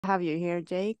Have you here,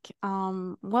 Jake.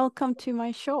 Welcome to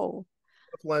my show.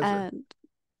 A pleasure. And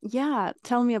yeah,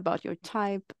 tell me about your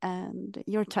type and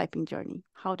your typing journey.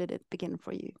 How did it begin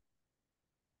for you?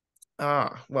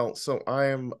 Well, so I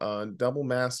am double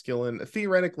masculine,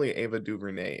 theoretically Ava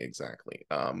DuVernay exactly.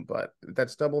 But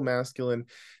that's double masculine,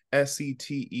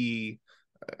 SETE,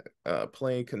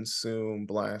 play, consume,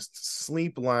 blast,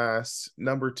 sleep, last,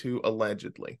 number two,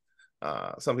 allegedly.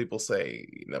 Some people say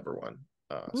number one.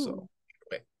 Ooh. So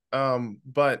anyway.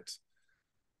 But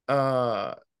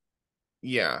uh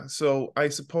yeah, so I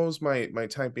suppose my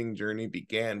typing journey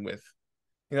began with,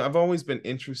 I've always been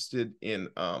interested in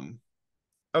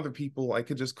other people. I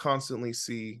could just constantly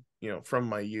see, from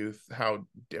my youth how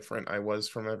different I was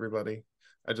from everybody.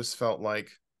 I just felt like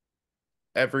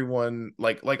everyone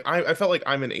I felt like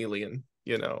I'm an alien,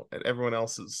 and everyone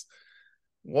else is,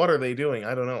 what are they doing?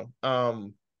 I don't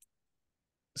know.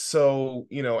 So,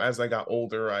 as I got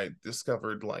older, I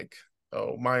discovered like,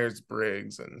 oh,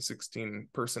 Myers-Briggs and 16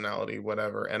 personality,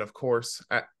 whatever. And of course,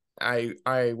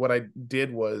 what I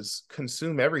did was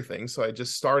consume everything. So I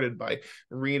just started by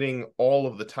reading all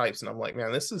of the types, and I'm like,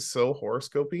 man, this is so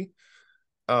horoscopy.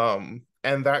 And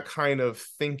that kind of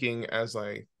thinking as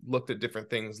I looked at different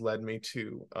things led me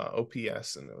to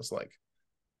OPS, and it was like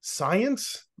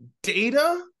science,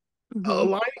 data, Hmm.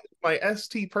 aligning with my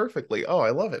ST perfectly. Oh, I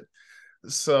love it.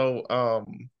 So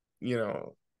you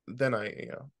know then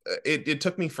it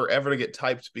took me forever to get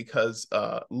typed because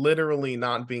literally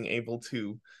not being able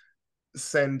to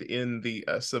send in the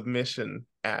submission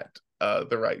at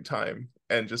the right time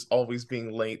and just always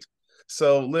being late,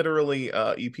 so literally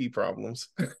EP problems.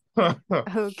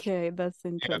 Okay, that's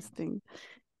interesting.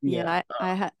 Yeah, Yeah.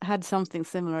 I had something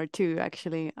similar too,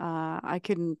 actually. I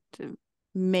couldn't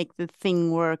make the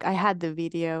thing work. I had the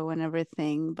video and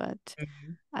everything, but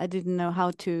Mhm. I didn't know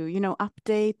how to,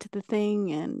 update the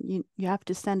thing, and you have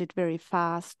to send it very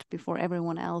fast before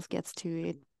everyone else gets to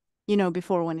it,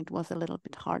 before when it was a little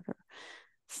bit harder.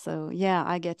 So yeah,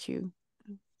 I get you.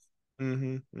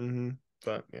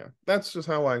 But yeah, that's just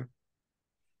how I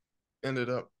ended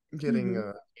up getting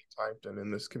Hmm. typed and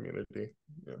in this community.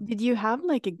 Yeah. Did you have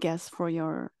like a guess for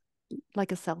your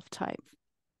like a self-type?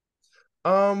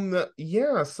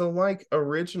 Yeah, so like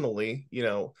originally,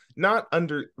 not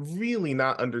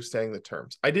understanding the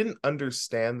terms. I didn't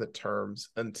understand the terms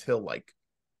until like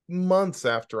months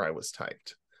after I was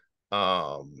typed.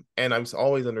 And I was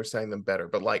always understanding them better.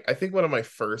 But like I think one of my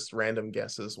first random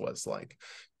guesses was like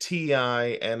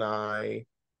TINI,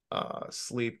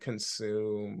 sleep,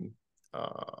 consume,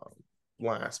 uh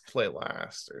last, play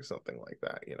last, or something like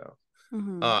that,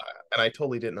 Hmm. Uh and I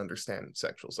totally didn't understand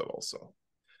sexuals at all. So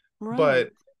Right. but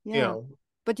you Yeah. know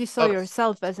But you saw uh,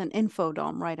 yourself as an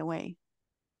infodom right away.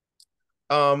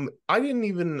 I didn't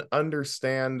even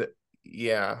understand,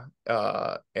 yeah,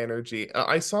 energy.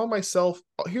 I saw myself,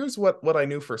 here's what I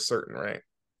knew for certain, right?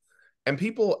 And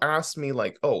people asked me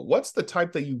like, "Oh, what's the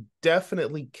type that you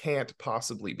definitely can't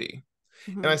possibly be?"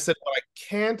 And Hmm. I said, "What I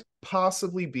can't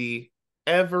possibly be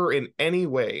ever in any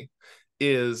way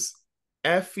is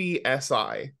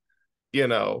FESI, you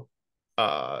know,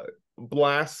 uh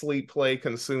blast, sleep, play,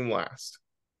 consume, last.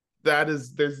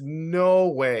 There's no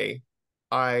way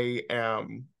I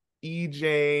am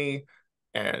EJ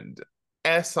and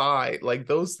SI. Like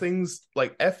those things,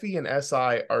 like FE and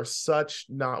SI are such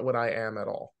not what I am at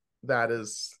all. That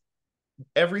is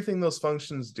everything those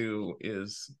functions do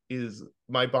is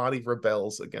my body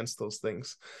rebels against those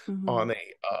things Hmm. on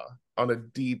a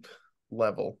deep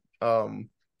level.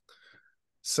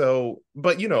 So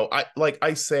but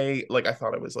I say, like, I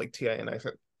thought I was like TI, and I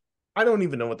said I don't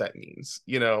even know what that means.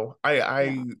 Yeah.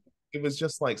 It was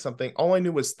just like something, all I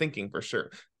knew was thinking for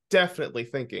sure. Definitely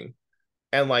thinking.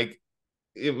 And like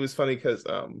it was funny because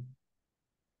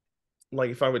like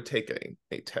if I would take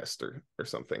a test or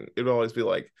something, it would always be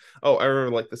like, oh, I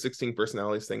remember like the 16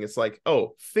 personalities thing. It's like,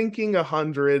 oh, thinking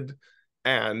 100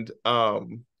 and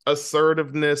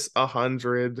assertiveness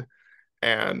 100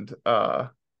 and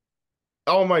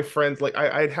all my friends, like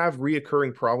I'd have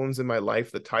reoccurring problems in my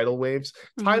life, the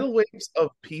Hmm. tidal waves of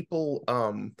people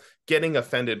getting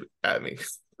offended at me.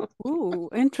 Ooh,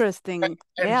 interesting.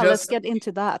 And Yeah, let's just get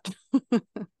into that.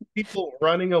 people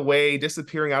running away,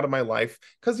 disappearing out of my life.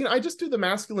 Because I just do the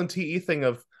masculine TE thing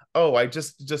of, oh, I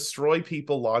just destroy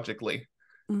people logically.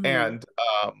 Hmm. And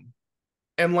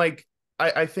and like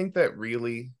I think that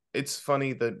really it's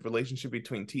funny, the relationship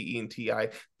between TE and TI.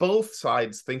 Both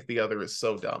sides think the other is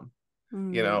so dumb.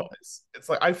 Hmm. It's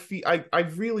like I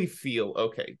really feel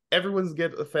okay. Everyone's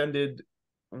get offended,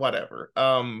 whatever.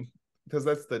 Because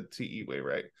that's the TE way,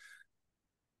 right?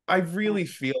 I Yeah. really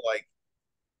feel like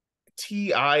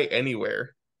TI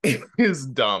anywhere. It is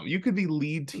dumb. You could be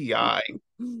lead TI.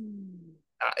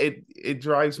 It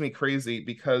drives me crazy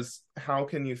because how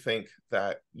can you think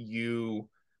that you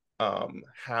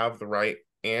have the right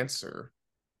answer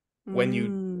when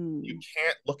you Mm,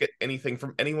 can't look at anything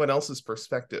from anyone else's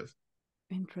perspective?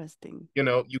 interesting.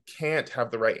 You can't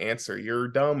have the right answer. You're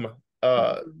dumb.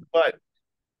 Mhm. But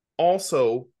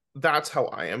also that's how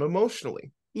I am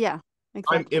emotionally. Yeah,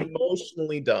 I'm exactly.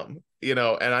 emotionally dumb, and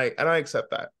I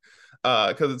accept that.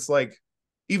 Because it's like,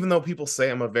 even though people say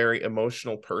I'm a very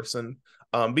emotional person,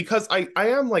 because I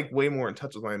am like way more in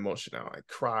touch with my emotion now. I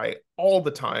cry all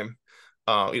the time.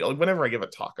 Like whenever I give a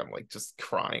talk, I'm like just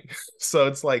crying. So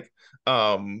it's like,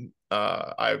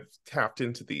 I've tapped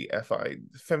into the FI,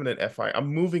 feminine FI. I'm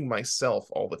moving myself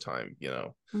all the time.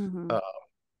 Hmm. Uh,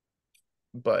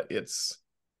 but it's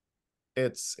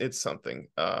something.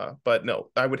 But no,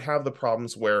 I would have the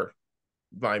problems where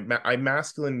I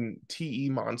masculine TE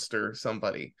monster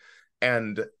somebody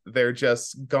and they're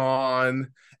just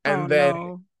gone, Oh and then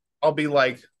no. I'll be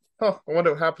like, oh, I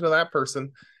wonder what happened to that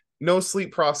person. No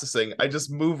sleep processing. I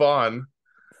just move on.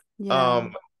 Yeah.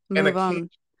 Um and Move occasionally on.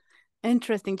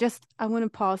 Interesting. Just I want to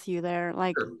pause you there.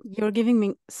 Like you're giving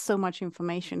me so much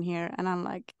information here, and I'm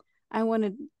like, I want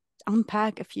to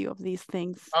unpack a few of these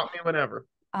things. stop me whenever.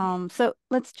 So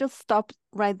let's just stop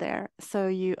right there. So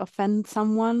you offend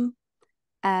someone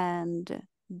and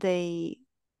they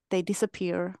they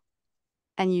disappear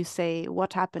and you say,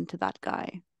 what happened to that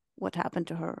guy? What happened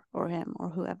to her or him or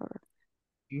whoever?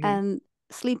 Hmm. And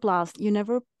sleep last, you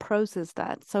never process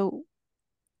that. So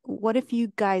what if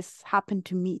you guys happen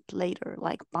to meet later,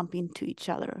 like bump into each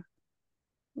other?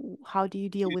 How do you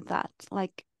deal It with that?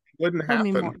 Like, wouldn't tell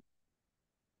me more. happen.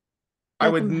 I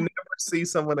Let would them, never see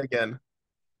someone again.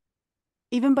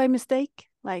 even by mistake,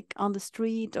 like on the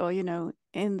street or,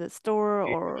 in the store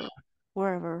or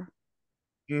wherever,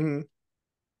 Hmm.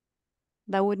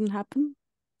 that wouldn't happen.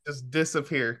 Just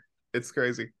disappear. It's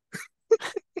crazy.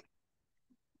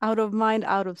 Out of mind,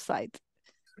 out of sight.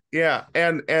 Yeah,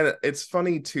 and it's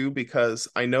funny too because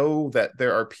I know that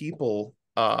there are people,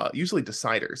 usually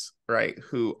deciders, right,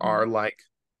 who are Mm. like,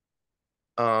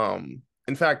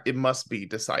 in fact, it must be a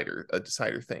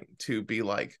decider thing to be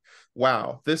like,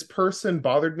 wow, this person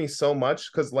bothered me so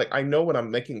much because like I know when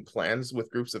I'm making plans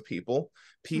with groups of people,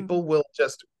 Mhm. people will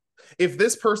just, if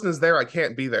this person is there, I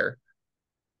can't be there,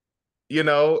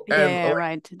 Yeah, and yeah,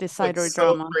 right. like Decider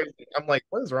so drama. crazy. I'm like,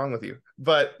 what is wrong with you?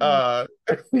 But Mm.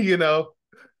 you know,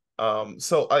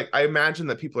 so I imagine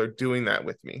that people are doing that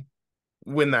with me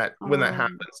when that Oh,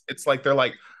 happens. It's like they're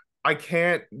like, I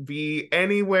can't be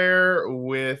anywhere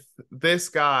with this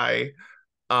guy.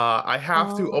 I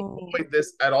have to oh, avoid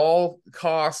this at all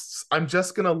costs. I'm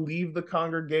just gonna leave the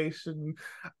congregation.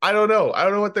 I don't know. I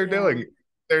don't know what they're yeah. doing.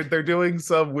 They're doing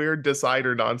some weird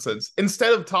decider nonsense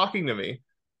instead of talking to me.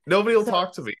 Nobody will So,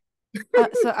 talk to me.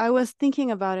 so I was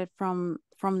thinking about it from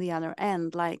the other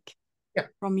end, like Yeah.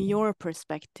 from your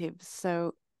perspective.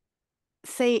 So,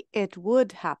 say it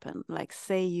would happen, like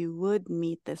say you would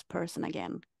meet this person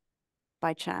again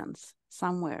by chance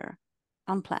somewhere,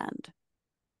 unplanned,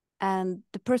 and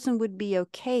the person would be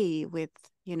okay with,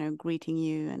 greeting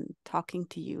you and talking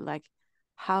to you. Like,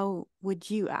 how would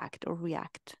you act or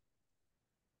react?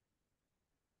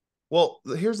 Well,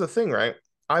 here's the thing, right?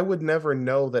 I would never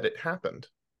know that it happened.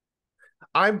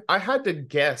 I had to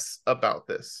guess about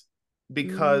this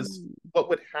because Mm, what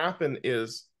would happen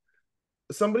is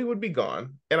somebody would be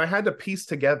gone, and I had to piece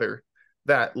together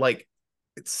that like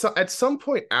at some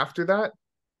point after that,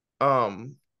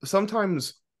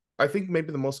 sometimes I think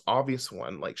maybe the most obvious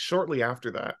one, like shortly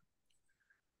after that,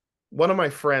 one of my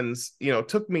friends,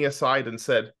 took me aside and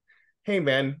said, "Hey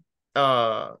man,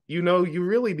 you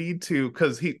really need to,"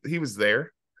 because he was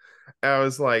there. And I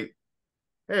was like,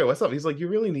 "Hey, what's up?" He's like, "You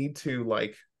really need to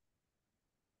like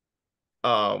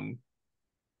um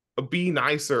be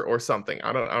nicer or something."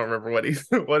 I don't remember what he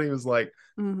what he was like,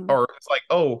 mhm. or it's like,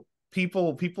 "Oh,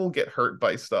 people get hurt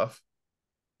by stuff,"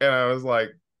 and I was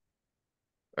like,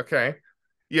 "Okay,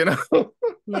 you know."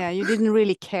 Yeah, you didn't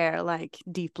really care, like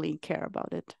deeply care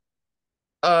about it.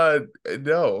 uh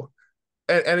no,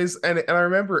 and I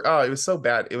remember, oh, it was so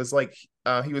bad. It was like,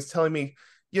 he was telling me,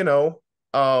 you know,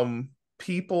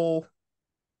 people,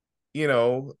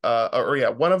 or yeah,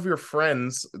 one of your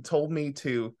friends told me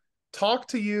to talk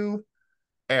to you,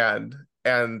 and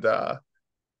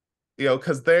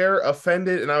because they're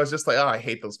offended, and I was just like, oh, I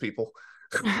hate those people.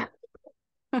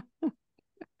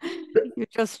 You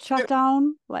just shut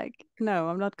down, like, no,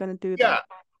 I'm not gonna do Yeah, that.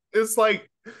 it's like,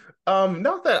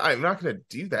 not that I'm not gonna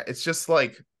do that. It's just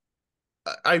like,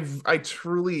 I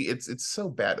truly, it's so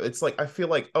bad. It's like I feel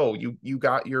like, oh, you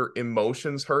got your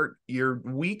emotions hurt. You're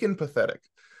weak and pathetic.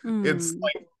 It's Mm.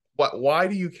 like, what? Why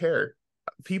do you care?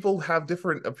 People have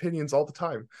different opinions all the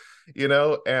time, you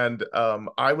know. And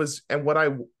and what I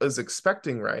was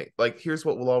expecting, right? Like, here's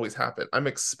what will always happen. I'm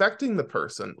expecting the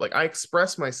person, like, I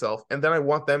express myself, and then I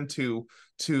want them to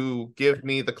give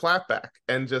me the clap back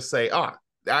and just say, ah,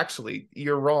 actually,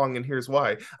 you're wrong, and here's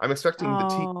why. I'm expecting the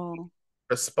Oh.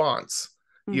 response,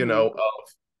 you Mm-hmm. know,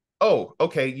 of, oh,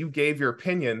 okay, you gave your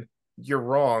opinion, you're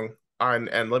wrong,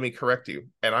 and let me correct you.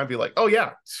 And I'd be like, oh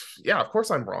yeah, yeah, of course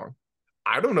I'm wrong.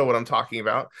 I don't know what I'm talking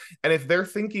about. And if they're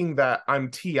thinking that I'm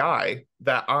TI,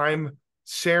 that I'm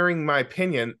sharing my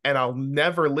opinion and I'll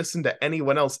never listen to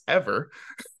anyone else ever,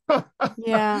 so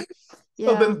Yeah. then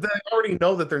Yeah. they already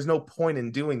know that there's no point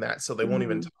in doing that, so they won't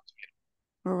even Mm-hmm. talk.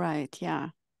 Right. Yeah.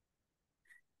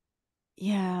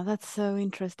 Yeah, that's so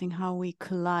interesting how we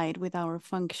collide with our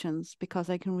functions because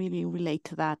I can really relate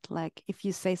to that. Like, if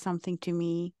you say something to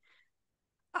me,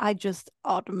 I just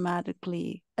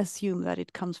automatically assume that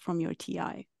it comes from your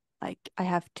TI. Like, I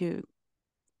have to,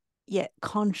 yeah,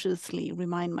 consciously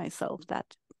remind myself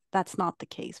that that's not the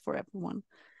case for everyone.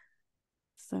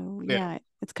 So, Yeah. yeah,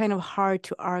 it's kind of hard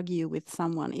to argue with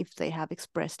someone if they have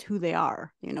expressed who they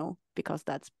are, because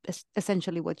that's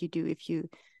essentially what you do if you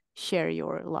share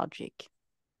your logic,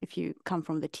 if you come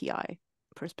from the TI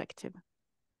perspective.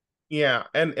 Yeah,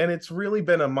 and it's really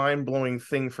been a mind-blowing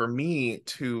thing for me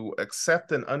to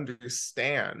accept and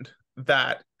understand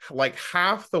that, like,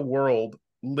 half the world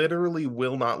literally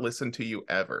will not listen to you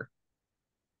ever.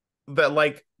 That,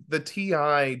 like, the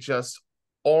TI just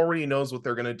already knows what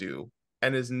they're gonna do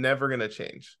and is never gonna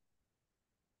change.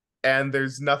 And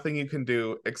there's nothing you can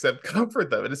do except comfort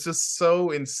them. And it's just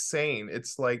so insane.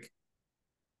 It's like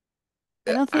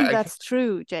I don't think I can't. that's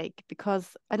true, Jake,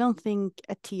 because I don't think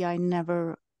a TI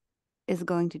never is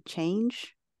going to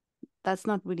change. That's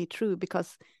not really true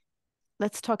because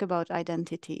let's talk about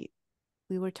identity.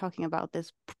 We were talking about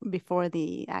this before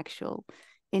the actual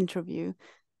interview,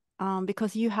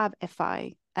 because you have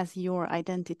FI as your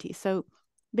identity. So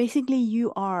basically,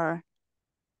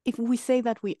 if we say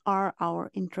that we are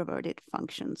our introverted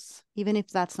functions, even if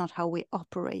that's not how we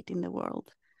operate in the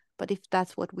world, but if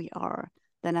that's what we are,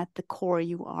 then at the core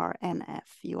you are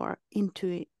NF. You are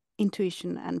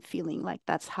intuition and feeling. Like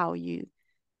that's how you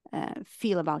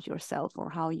feel about yourself or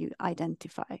how you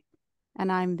identify.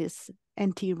 And I'm this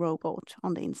NT robot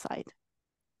on the inside,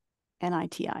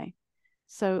 NITI.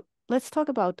 So let's talk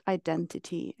about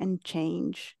identity and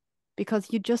change,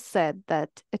 because you just said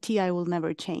that a TI will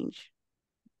never change,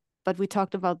 but we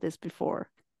talked about this before,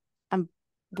 and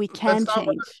we can That's not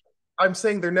what change. I'm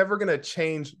saying. They're never gonna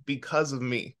change because of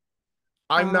me.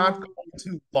 I'm not Oh, going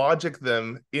to logic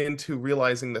them into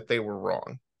realizing that they were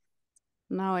wrong.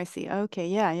 now I see. Okay,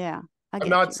 yeah, yeah, I I'm get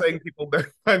not you. saying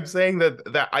I'm saying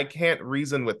that I can't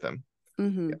reason with them.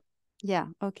 Mm-hmm. Yeah,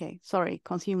 okay. Sorry,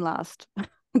 consume last.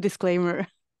 Disclaimer.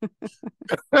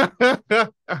 Yeah.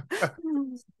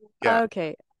 Yeah.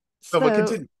 Okay. So, but So,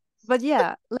 continue. but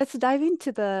yeah, let's dive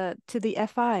into the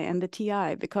FI and the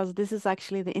TI because this is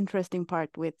actually the interesting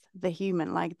part with the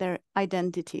human, like their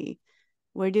identity.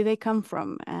 Where do they come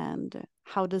from and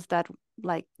how does that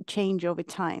like change over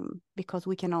time? Because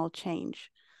we can all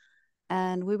change.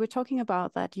 And we were talking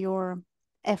about that your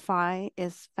FI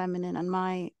is feminine and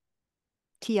my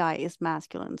TI is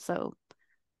masculine. So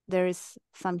there is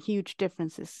some huge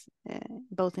differences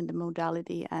both in the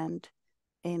modality and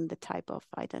in the type of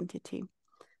identity.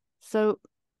 So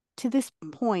to this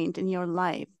point in your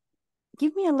life,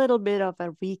 give me a little bit of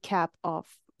a recap of,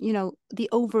 the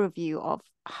overview of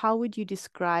how would you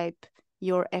describe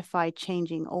your FI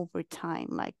changing over time,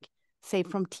 like say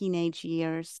from teenage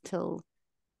years till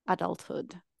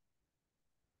adulthood.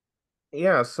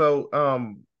 Yeah. So,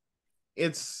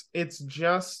 it's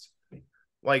just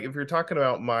like, if you're talking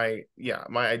about my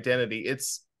identity,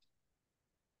 it's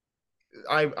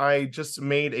I just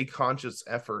made a conscious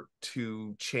effort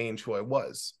to change who I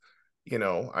was. You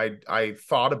know, I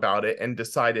thought about it and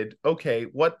decided, okay,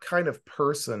 what kind of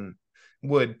person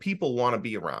would people want to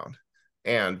be around,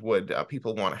 and would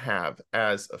people want to have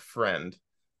as a friend,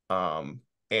 um,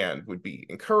 and would be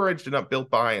encouraged and not built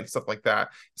by and stuff like that.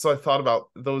 So I thought about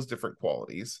those different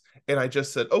qualities, and I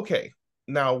just said, okay,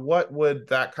 now what would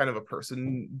that kind of a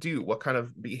person do? What kind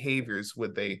of behaviors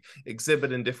would they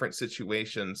exhibit in different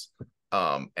situations?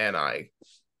 And I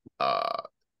uh,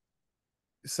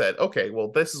 said, okay, well,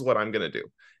 this is what I'm going to do.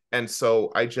 And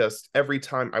so I just, every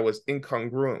time I was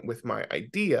incongruent with my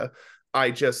idea,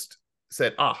 I just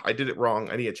said, I did it wrong.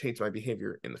 I need to change my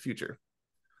behavior in the future.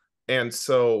 And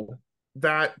so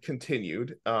that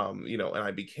continued, and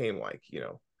I became like,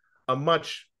 a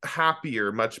much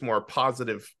happier, much more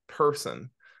positive person.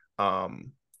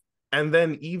 Um, and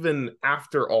then even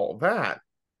after all that,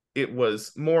 it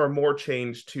was more and more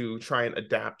changed to try and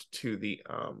adapt to the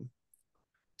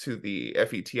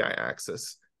FETI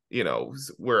axis,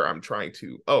 where I'm trying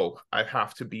to, I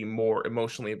have to be more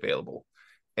emotionally available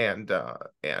and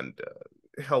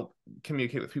help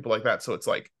communicate with people like that. So it's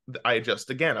like I adjust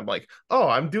again. I'm like,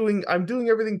 I'm doing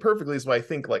everything perfectly is what I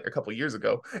think like a couple years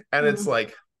ago. And it's Mm.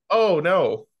 like, oh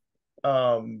no,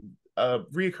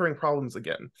 reoccurring problems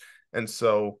again. And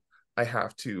so I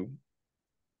have to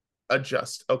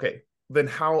adjust. Okay, then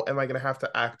how am I going to have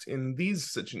to act in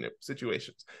these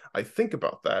situations? I think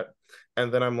about that,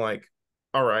 and then I'm like,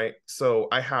 all right, so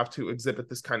I have to exhibit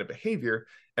this kind of behavior,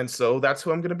 and so that's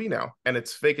who I'm going to be now. And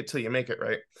it's fake it till you make it,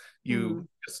 right? You Mm.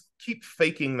 just keep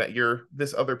faking that you're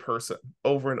this other person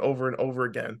over and over and over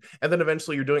again, and then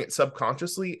eventually you're doing it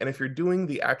subconsciously. And if you're doing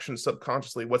the action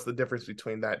subconsciously, what's the difference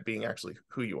between that being actually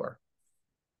who you are?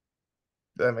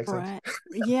 Does that make sense? Right.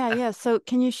 Yeah, yeah. So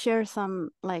can you share some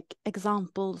like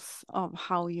examples of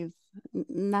how you've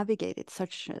navigated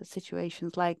such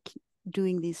situations, like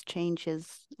doing these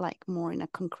changes like more in a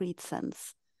concrete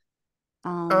sense?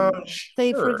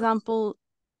 Say for Sure. example,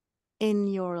 in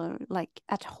your like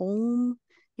at home,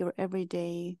 your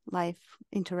everyday life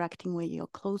interacting with your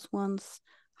close ones,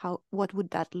 what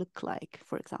would that look like,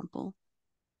 for example?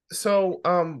 So,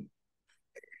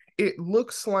 it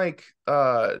looks like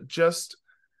just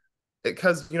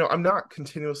because I'm not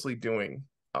continuously doing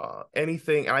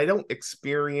anything, and I don't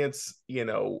experience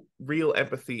real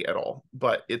empathy at all,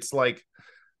 but it's like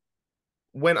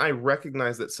when I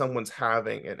recognize that someone's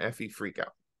having an FE freak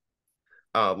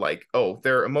out, like, oh,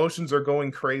 their emotions are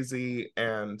going crazy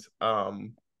and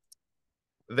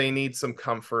they need some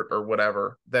comfort or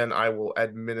whatever, then I will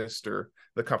administer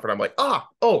the comfort. I'm like, I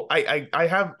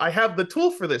have the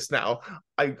tool for this now.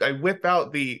 I whip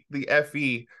out the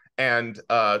FE and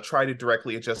try to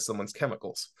directly adjust someone's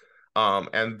chemicals.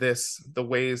 And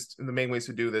the main ways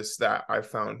to do this that I've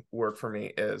found work for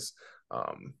me is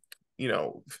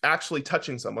actually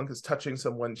touching someone, because touching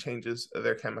someone changes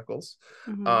their chemicals.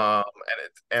 Hmm.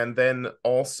 And then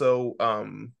also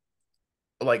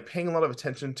like paying a lot of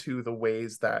attention to the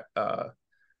ways that I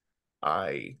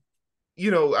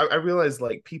I realize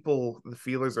like people, the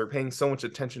feelers, are paying so much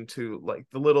attention to like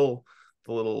the little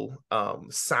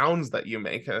sounds that you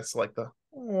make, and it's like the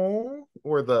oh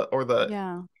or the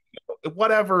Yeah.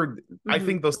 whatever. I Hmm.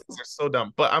 think those things are so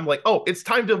dumb, but I'm like, oh, it's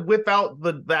time to whip out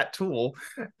that tool,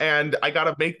 and I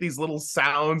gotta make these little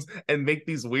sounds and make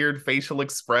these weird facial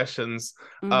expressions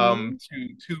Hmm.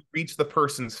 to reach the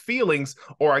person's feelings,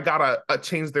 or I gotta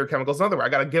change their chemicals another way. I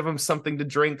gotta give them something to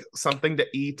drink, something to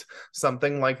eat,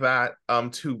 something like that,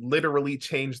 to literally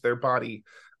change their body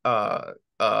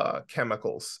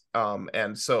chemicals.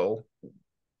 And so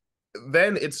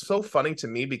then it's so funny to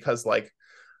me because like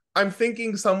I'm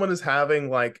thinking someone is having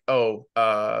like,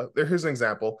 here's an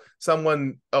example.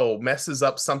 Someone, messes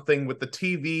up something with the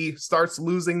TV, starts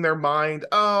losing their mind.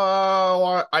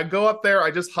 Oh, I go up there,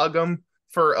 I just hug them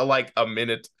for like a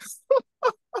minute,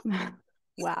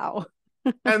 Wow.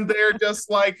 and they're just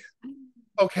like,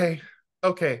 okay,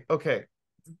 okay, okay.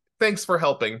 Thanks for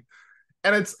helping.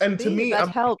 And to See, me, that I'm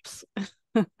helps.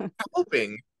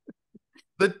 helping.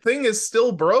 The thing is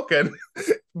still broken,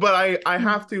 but I Mm.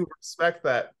 have to respect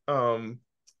that.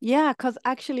 Yeah, because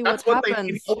actually what That's what they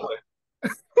need happens, help with.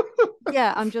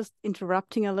 yeah, I'm just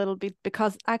interrupting a little bit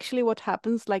because actually what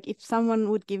happens, like if someone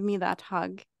would give me that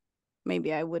hug,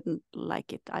 maybe I wouldn't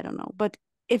like it. I don't know. But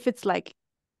if it's like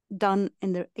done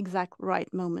in the exact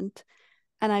right moment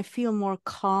and I feel more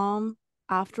calm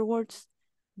afterwards,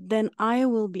 then I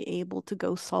will be able to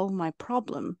go solve my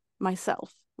problem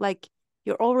myself. Like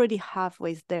you're already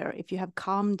halfway there. If you have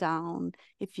calmed down,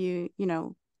 if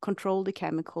control the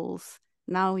chemicals,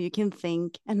 now you can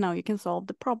think and now you can solve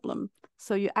the problem.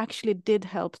 So you actually did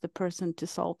help the person to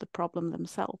solve the problem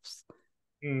themselves.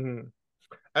 Mhm.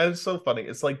 And it's so funny.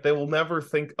 It's like they will never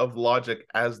think of logic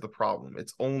as the problem.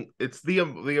 It's the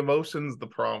emotions the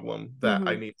problem that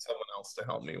I Mm-hmm. need someone else to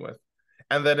help me with.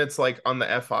 And then it's like on the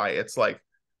FI, it's like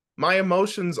my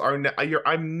emotions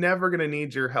I'm never gonna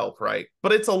need your help, right?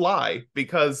 But it's a lie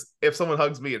because if someone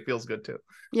hugs me, it feels good too.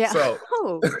 Yeah. So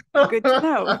Oh, good to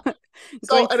know.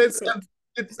 so Great and secret.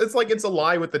 it's like it's a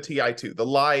lie with the TI too. The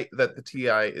lie that the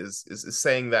TI is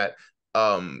saying that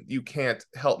you can't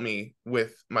help me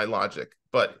with my logic,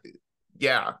 but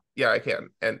yeah I can,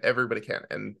 and everybody can.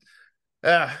 And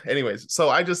anyways, so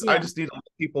I Yeah. just need to let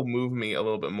people move me a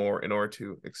little bit more in order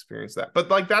to experience that. But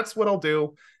like that's what I'll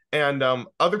do. And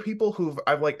other people who've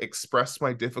I've like expressed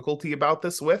my difficulty about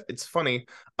this with, it's funny,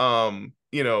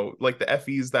 like the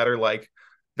FEs that are like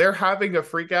they're having a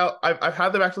freak out. I've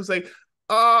had them actually say,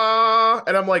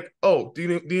 and I'm like, oh, do you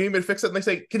need me to fix it? And they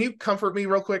say, can you comfort me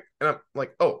real quick? And I'm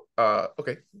like, oh,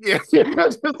 okay. Yeah.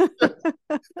 That's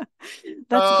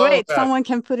Oh great. man. Someone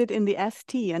can put it in the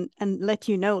ST and let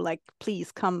you know, like,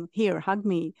 please come here, hug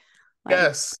me. Like,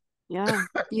 Yes. yeah,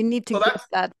 you need to So get that's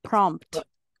that prompt.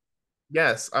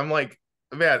 yes. I'm like,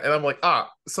 man, and I'm like,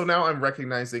 so now I'm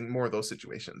recognizing more of those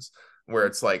situations where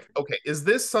it's like, okay, is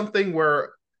this a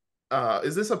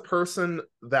person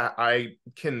that I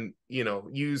can,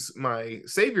 use my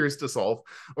saviors to solve,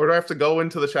 or do I have to go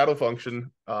into the shadow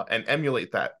function and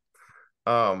emulate that?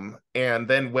 And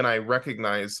then when I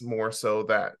recognize more so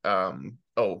that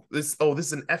this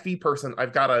is an FE person,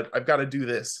 I've gotta do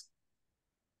this.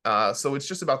 So it's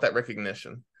just about that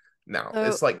recognition. Now So,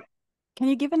 it's like, can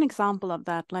you give an example of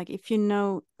that? Like, if you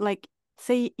know, like,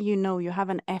 say you know you have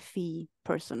an FE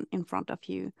person in front of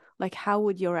you, like, how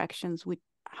would your actions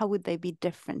how would they be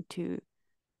different to,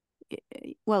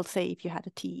 well, say if you had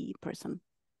a TE person?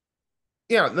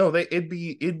 yeah, no, it'd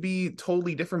be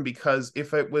totally different because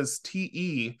if it was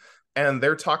TE and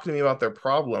they're talking to me about their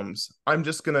problems, I'm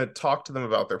just gonna talk to them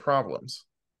about their problems,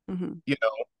 Hmm. you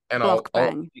know, and I'll Block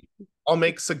I'll bang. I'll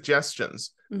make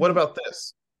suggestions. What Hmm. about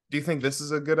this? Do you think this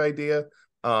is a good idea?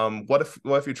 What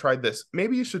if you tried this?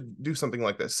 Maybe you should do something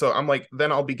like this. So I'm like,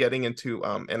 then I'll be getting into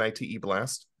NITE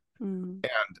Blast Mm.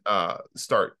 and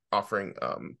start offering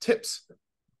tips,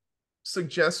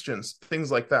 suggestions,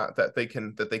 things like that they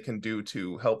can do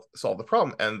to help solve the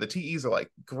problem. And the TEs are like,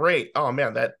 great. Oh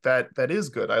man, that is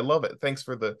good. I love it. Thanks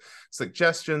for the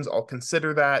suggestions. I'll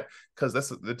consider that because that's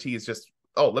the T is just,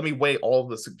 oh, let me weigh all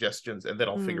the suggestions and then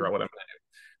I'll figure Mm. out what I'm gonna do.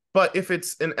 But if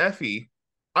it's an FE,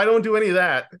 I don't do any of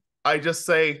that. I just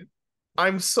say,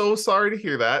 I'm so sorry to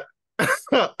hear that.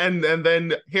 and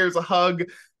then here's a hug.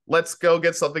 Let's go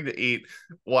get something to eat,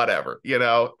 whatever,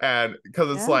 and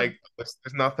because it's Yeah. like there's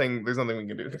nothing we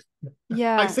can do. I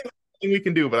Yeah. think we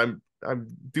can do, but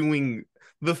I'm doing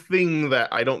the thing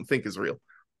that I don't think is real.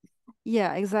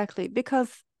 Yeah, exactly.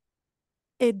 Because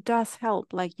it does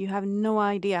help. Like, you have no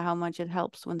idea how much it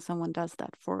helps when someone does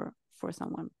that for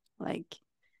someone. Like,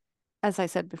 as I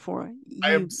said before,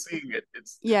 I am seeing it.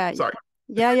 It's yeah, sorry.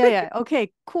 yeah.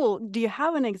 Okay, cool. Do you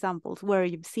have an examples where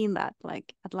you've seen that?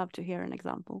 Like, I'd love to hear an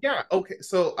example. Yeah, okay.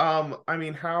 So I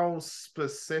mean how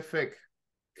specific,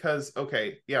 because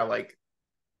okay, yeah, like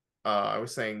I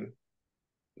was saying,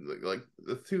 like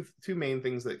the two main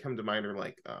things that come to mind are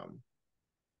like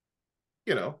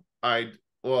I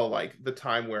well, like the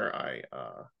time where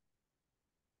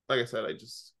like I said, I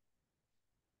just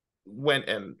went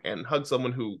and hugged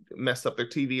someone who messed up their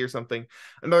TV or something.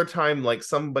 Another time, like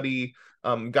somebody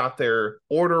got their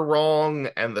order wrong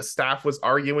and the staff was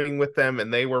arguing with them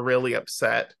and they were really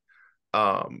upset.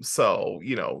 So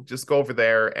just go over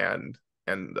there and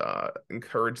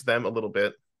encourage them a little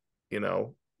bit,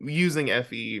 using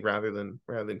FE rather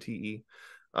than TE.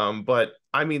 But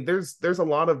I mean, there's a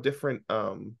lot of different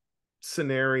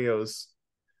scenarios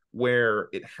where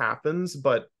it happens,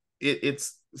 but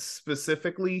it's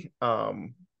specifically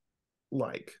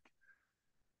like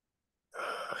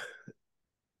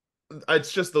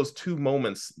it's just those two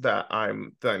moments that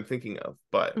I'm thinking of.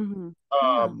 But Hmm.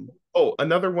 Yeah.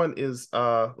 another one is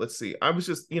let's see. I was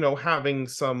just, having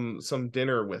some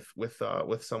dinner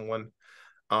with someone,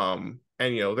 and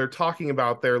they're talking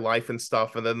about their life and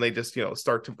stuff, and then they just,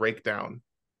 start to break down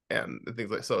and things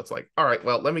like, so it's like, all right,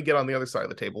 well, let me get on the other side of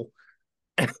the table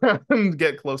and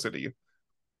get closer to you.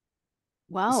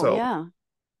 Wow, So yeah.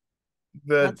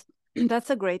 the That's that's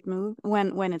a great move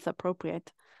when it's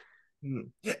appropriate.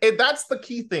 that's the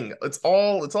key thing. It's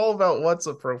all about what's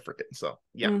appropriate. So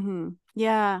yeah. Hmm.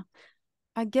 Yeah.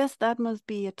 I guess that must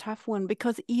be a tough one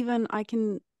because even I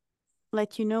can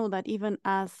let you know that even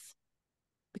as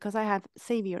because I have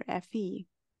Savior FE,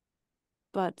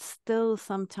 but still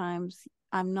sometimes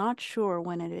I'm not sure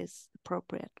when it is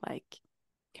appropriate. Like,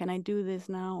 can I do this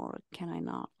now or can I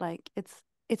not? Like,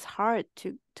 it's hard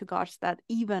to gauge that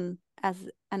even as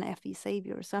an FE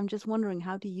Savior. So I'm just wondering,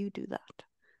 how do you do that?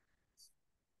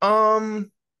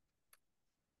 Um,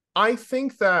 I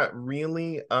think that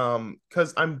really,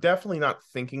 because I'm definitely not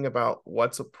thinking about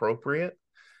what's appropriate.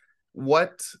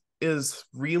 What is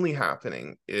really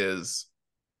happening is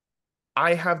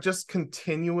I have just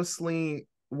continuously,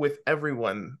 with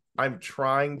everyone, I'm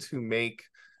trying to make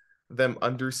them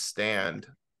understand,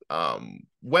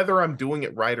 whether I'm doing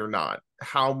it right or not,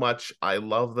 how much I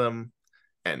love them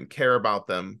and care about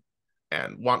them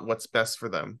and want what's best for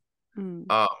them.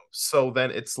 Mm. So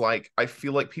then it's like I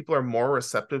feel like people are more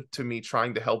receptive to me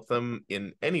trying to help them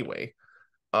in any way,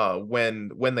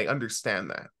 when they understand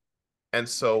that. And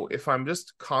so if I'm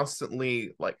just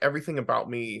constantly like everything about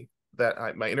me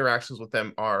my interactions with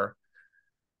them are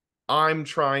I'm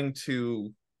trying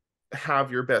to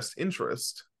have your best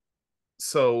interest.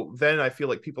 So then I feel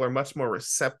like people are much more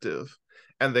receptive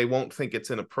and they won't think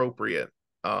it's inappropriate,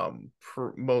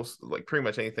 for most, like pretty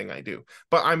much anything I do.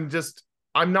 But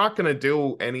I'm not going to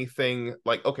do anything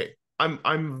like, okay, I'm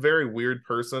a very weird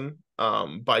person,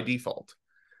 by default,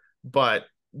 but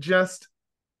just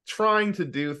trying to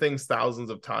do things thousands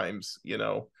of times, we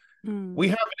Mm.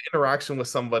 have an interaction with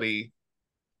somebody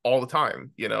all the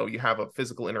time. You have a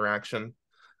physical interaction,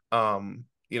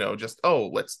 just, oh,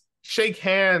 let's shake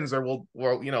hands, or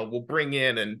we'll bring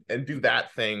in and do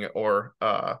that thing, or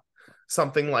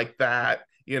something like that,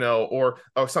 or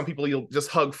some people you'll just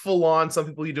hug full on, some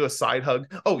people you do a side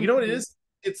hug. Oh, you know what it Mhm. is?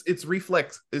 It's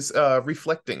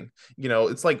reflecting.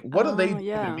 It's like, what are they Oh, doing to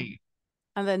yeah. me?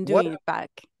 And then What doing it back.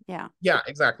 Yeah. Yeah,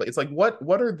 exactly. It's like,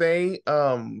 what are they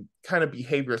kind of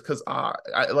behaviors? Because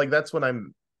like that's what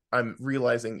I'm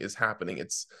realizing is happening. And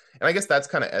I guess that's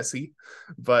kind of essy,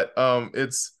 but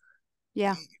it's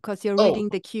Yeah, because you're oh reading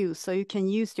the cues, so you can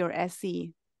use your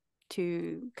SE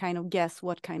to kind of guess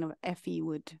what kind of FE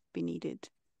would be needed.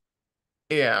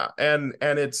 yeah, and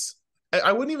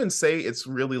I wouldn't even say it's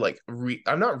really like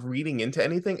I'm not reading into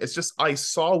anything. It's just I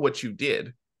saw what you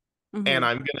did, and Mm-hmm.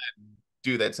 I'm gonna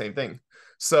do that same thing.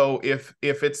 So if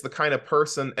it's the kind of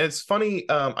person, and it's funny,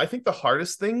 I think the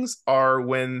hardest things are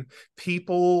when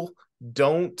people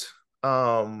don't.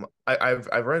 I've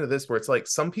run into this where it's like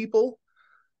some people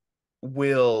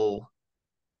will.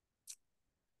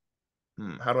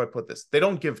 How do I put this? They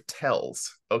don't give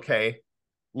tells. Okay,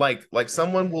 like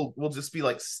someone will just be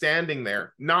like standing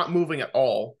there, not moving at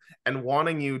all, and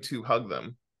wanting you to hug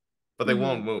them, but they Mm-hmm.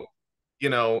 won't move.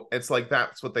 It's like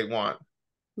that's what they want.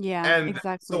 Yeah, And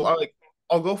so exactly.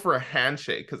 I'll go for a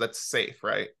handshake because that's safe,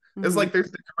 right? It's Mm-hmm. like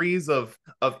there's degrees of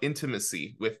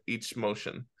intimacy with each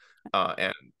motion,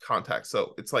 and contact.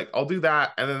 So it's like I'll do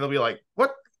that, and then they'll be like,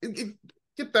 "What?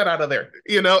 Get that out of there,"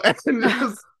 and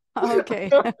just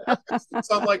Okay.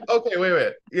 so I'm like, okay,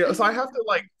 wait. So I have to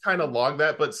like kind of log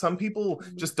that, but some people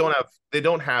just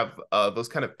don't have those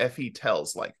kind of FE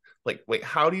tells, like, wait,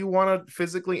 how do you want to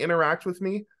physically interact with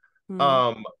me? Mm.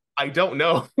 um I don't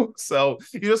know. So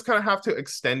you just kind of have to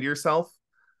extend yourself,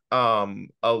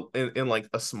 in like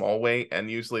a small way, and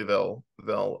usually they'll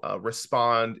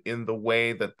respond in the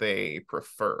way that they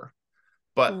prefer.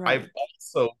 But I've Right.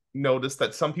 also noticed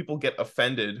that some people get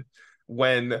offended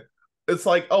when it's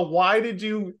like, oh, why did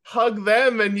you hug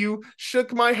them and you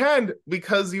shook my hand?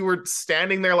 Because you were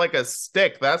standing there like a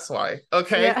stick, that's why.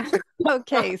 Okay. Yeah.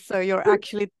 Okay, so you're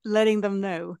actually letting them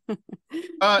know.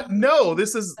 No, No?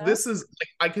 like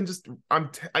I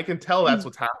can tell that's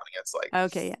what's happening. It's like,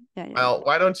 Okay, yeah, yeah, yeah, yeah. well,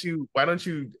 why don't you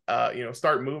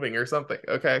start moving or something?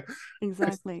 Okay.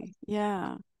 Exactly.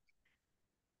 Yeah.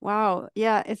 Wow.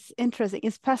 Yeah, it's interesting.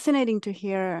 It's fascinating to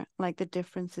hear like the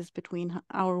differences between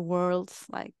our worlds,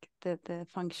 like the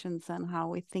functions and how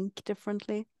we think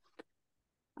differently.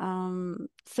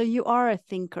 So you are a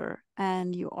thinker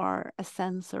and you are a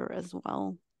sensor as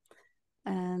well,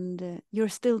 and you're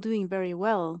still doing very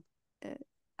well, uh,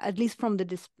 at least from the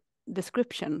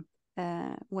description,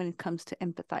 when it comes to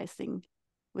empathizing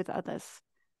with others.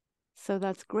 So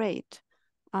that's great.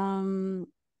 Um,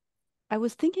 I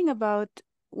was thinking about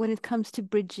when it comes to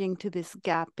bridging to this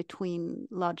gap between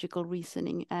logical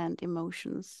reasoning and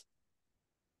emotions.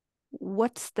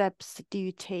 What steps do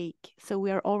you take? So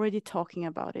we are already talking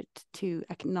about it to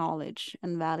acknowledge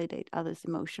and validate others'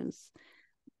 emotions.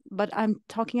 But I'm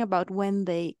talking about when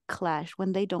they clash,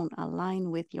 when they don't align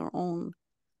with your own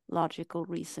logical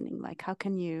reasoning. Like, how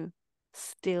can you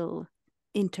still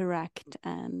interact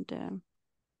and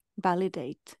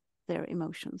validate their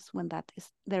emotions when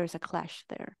there is a clash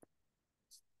there?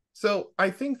 So I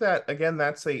think that again,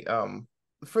 that's a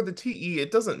for the TE,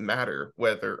 it doesn't matter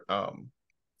whether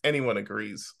anyone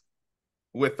agrees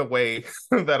with the way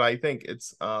that I think.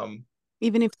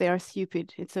 Even if they are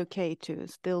stupid, it's okay to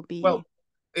still Well,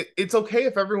 be. it's okay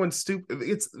if everyone's stupid.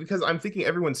 It's because I'm thinking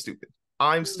everyone's stupid.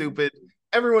 I'm Mm. stupid.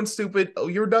 Everyone's stupid. Oh,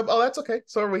 you're dumb. Oh, that's okay.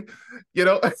 So are we.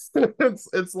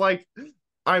 It's like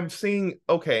I'm seeing,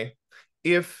 okay,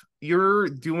 if you're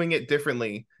doing it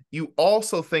differently, you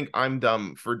also think I'm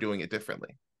dumb for doing it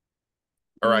differently.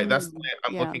 All right, that's the Mm. way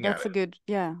I'm Yeah, looking at that's it. a good,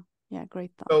 yeah, yeah,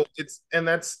 great So thought. it's and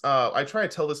that's I try to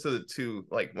tell this to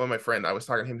like one of my friend. I was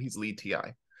talking to him, he's lead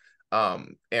TI.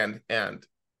 And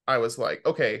I was like,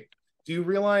 okay, do you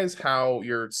realize how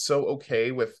you're so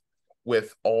okay with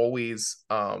with always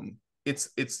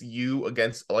it's you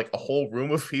against like a whole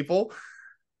room of people.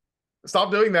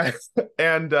 Stop doing that.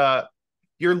 And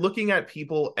you're looking at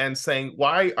people and saying,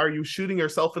 why are you shooting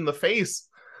yourself in the face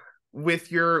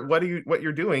with your what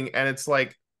you're doing? And it's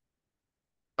like,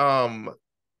 um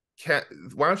can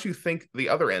why don't you think the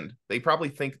other end? They probably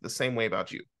think the same way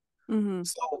about you. Mm-hmm.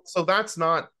 So that's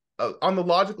not on the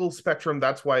logical spectrum.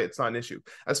 That's why it's not an issue.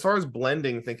 As far as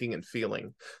blending thinking and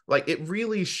feeling, like it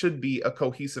really should be a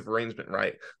cohesive arrangement,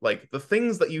 right? Like the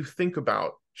things that you think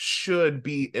about should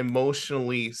be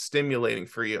emotionally stimulating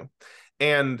for you,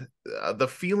 and the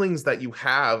feelings that you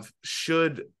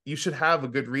should have a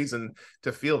good reason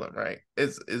to feel them, right?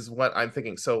 Is what I'm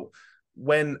thinking. So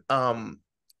when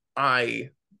I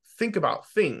think about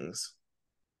things,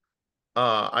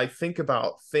 I think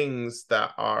about things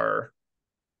that are,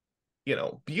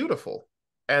 beautiful.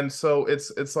 And so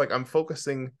it's like I'm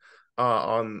focusing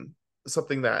on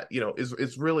something that,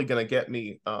 is really gonna get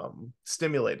me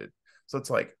stimulated. So it's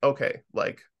like, okay,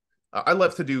 like I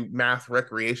love to do math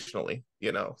recreationally,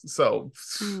 so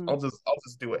Mm. I'll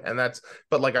just do it. And that's,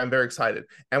 but like I'm very excited.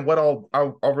 And what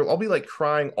I'll be like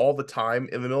crying all the time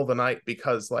in the middle of the night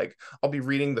because like I'll be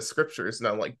reading the scriptures and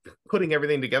I'm like putting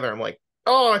everything together. I'm like,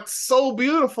 oh, it's so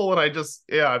beautiful. And I just,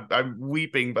 yeah, I'm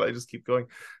weeping, but I just keep going.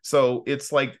 So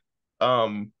it's like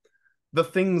um the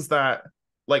things that,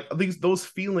 like, those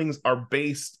feelings are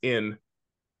based in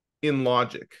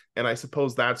logic. And I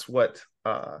suppose that's what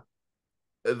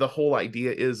the whole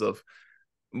idea is of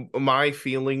my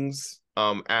feelings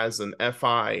as an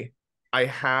FI. I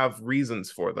have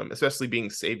reasons for them, especially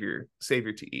being savior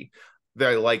TE.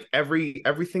 They're like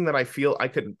everything that I feel I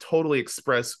could totally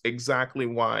express exactly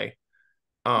why.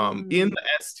 In Mm. the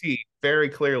ST, very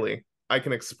clearly, I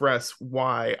can express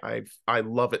why I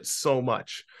love it so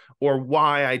much, or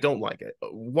why I don't like it.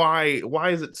 Why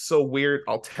is it so weird?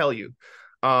 I'll tell you.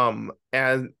 And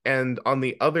on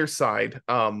the other side,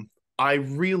 I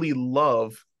really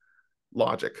love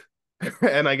logic.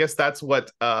 And I guess that's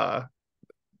what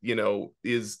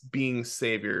is being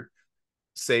savior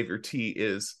T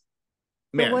is.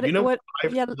 But Man, you know what I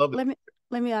yeah, love it.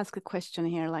 let me ask a question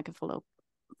here, like a Yeah.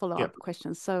 follow-up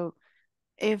question. So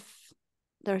if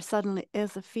there suddenly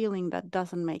is a feeling that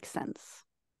doesn't make sense,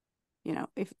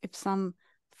 if some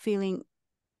feeling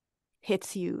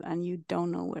hits you and you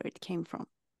don't know where it came from,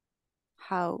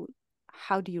 how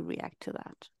how do you react to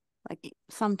that? Like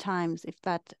sometimes if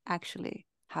that actually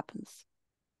happens.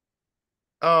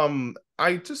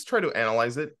 I just try to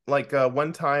analyze it. Like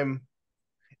one time,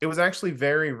 it was actually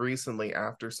very recently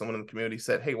after someone in the community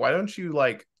said, "Hey, why don't you,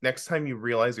 like, next time you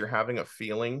realize you're having a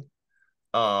feeling,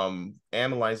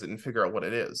 analyze it and figure out what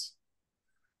it is."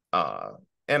 Uh,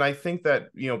 and I think that,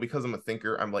 because I'm a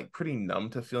thinker, I'm like pretty numb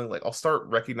to feeling. Like I'll start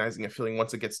recognizing a feeling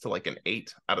once it gets to like an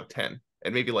 8 out of 10.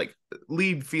 And maybe like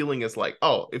lead feeling is like,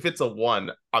 oh, if it's a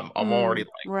one, I'm already Mm,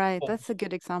 like, right, oh. that's a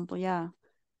good example. Yeah.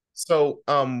 So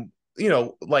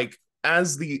like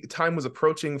as the time was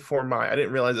approaching for I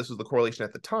didn't realize this was the correlation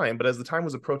at the time, but as the time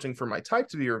was approaching for my type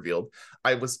to be revealed,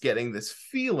 I was getting this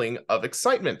feeling of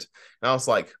excitement. And I was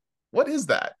like, what is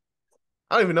that?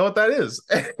 I don't even know what that is.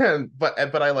 And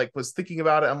but I like was thinking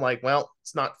about it. I'm like, well,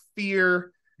 it's not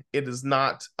fear. It is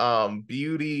not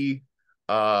beauty.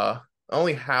 I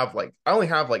only have like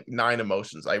 9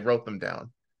 emotions. I wrote them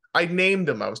down. I named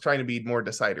them. I was trying to be more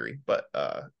decidery, but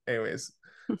anyways.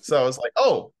 So I was like,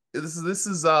 oh, this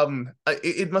is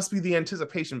it must be the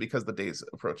anticipation because the day's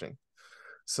approaching.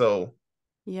 So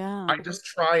I Yeah. just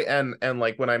try and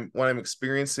like when I'm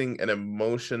experiencing an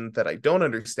emotion that I don't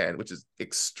understand, which is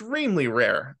extremely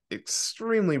rare,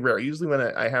 extremely rare. Usually when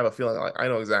I have a feeling, like I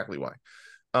know exactly why.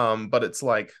 But it's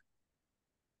like,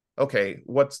 okay,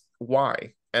 what's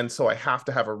why? And so I have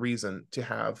to have a reason to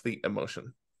have the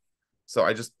emotion. So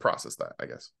I just process that, I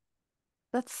guess.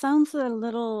 That sounds a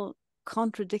little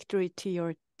contradictory to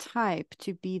your type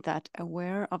to be that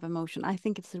aware of emotion. I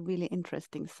think it's really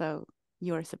interesting. So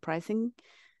you're surprising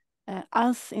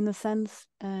us in a sense,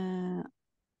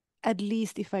 at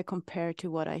least if I compare to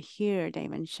what I hear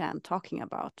Damon Chan talking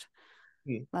about.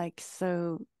 Hmm. Like,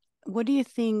 so what do you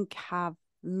think have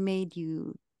made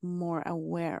you more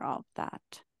aware of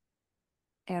that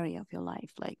area of your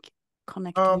life, like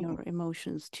connecting Um, your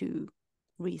emotions to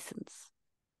reasons?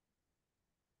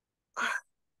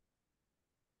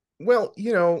 well,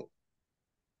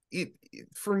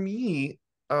 for me,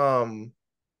 um,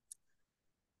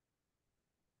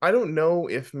 I don't know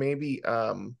if maybe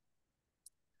I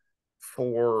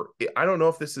don't know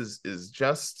if this is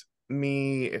just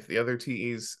me, if the other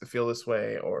TEs feel this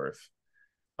way, or if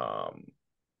um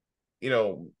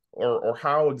or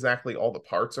how exactly all the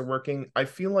parts are working, I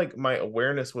feel like my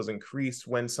awareness was increased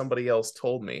when somebody else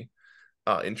told me,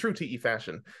 in true TE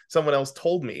fashion, someone else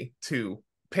told me to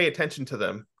pay attention to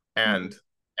them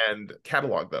Mm-hmm. and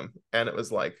catalog them, and it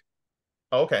was like,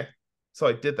 oh, okay, so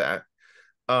I did that.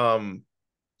 Um,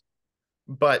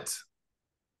 but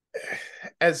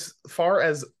as far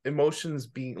as emotions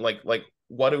being like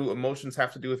what do emotions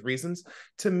have to do with reasons?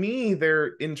 To me,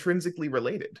 they're intrinsically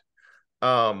related.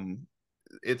 Um,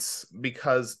 it's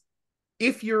because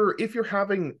if you're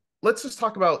having, let's just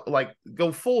talk about like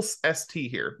go full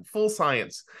ST here, full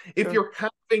science. If Sure. you're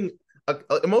having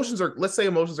emotions are, let's say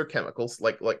emotions are chemicals,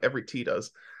 like every T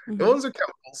does. Mm-hmm. Emotions are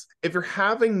chemicals. If you're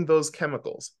having those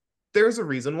chemicals, there's a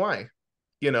reason why,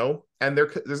 and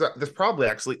there's probably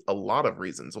actually a lot of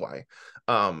reasons why.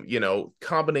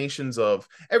 Combinations of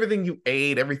everything you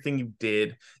ate, everything you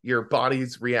did, your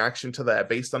body's reaction to that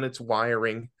based on its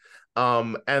wiring.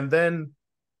 And then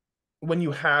when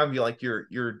you have like your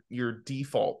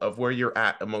default of where you're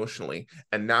at emotionally,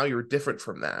 and now you're different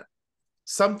from that,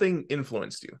 something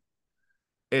influenced you.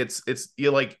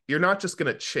 You're not just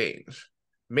going to change.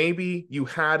 Maybe you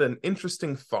had an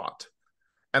interesting thought,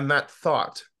 and that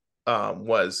thought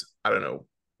was, I don't know,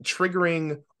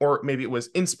 triggering, or maybe it was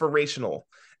inspirational,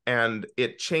 and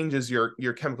it changes your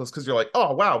chemicals because you're like,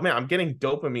 oh wow, man, I'm getting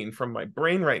dopamine from my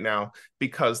brain right now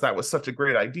because that was such a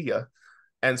great idea.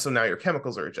 And so now your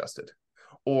chemicals are adjusted.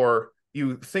 Or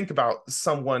you think about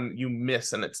someone you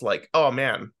miss, and it's like, oh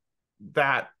man,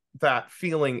 that that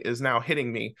feeling is now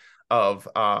hitting me of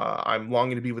I'm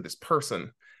longing to be with this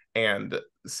person. And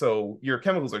so your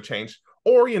chemicals are changed.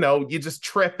 Or you just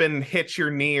trip and hit your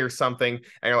knee or something,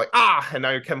 and you're like, and now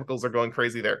your chemicals are going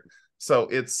crazy there. So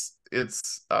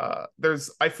there's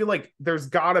I feel like there's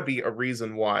gotta be a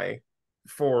reason why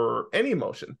for any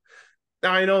emotion.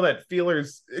 Now I know that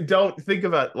feelers don't think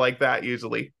of it like that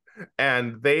usually,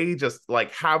 and they just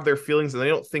like have their feelings, and they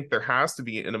don't think there has to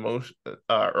be an emotion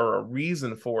or a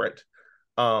reason for it.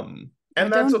 I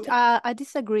And that's don't, okay. I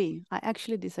disagree. I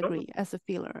actually disagree as a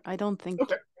feeler. I don't think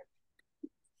Okay.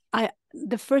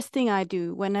 the first thing I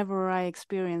do whenever I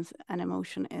experience an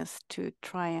emotion is to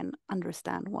try and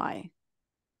understand why.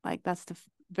 Like that's the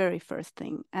very first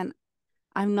thing. And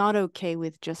I'm not okay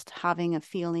with just having a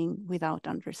feeling without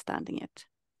understanding it.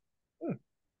 Hmm,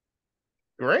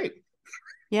 great.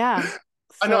 Yeah.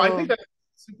 I know. I think So, that's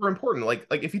super important. Like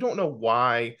if you don't know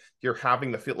why you're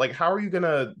having the feel, like how are you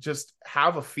gonna just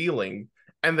have a feeling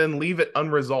and then leave it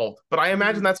unresolved? But I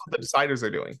imagine mm, that's what the deciders are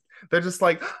doing. They're just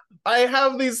like, I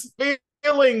have these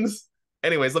feelings.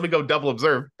 Anyways, let me go double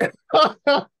observe.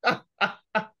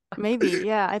 maybe,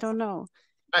 yeah, I don't know.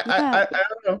 I, Yeah. I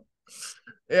don't know.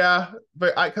 Yeah,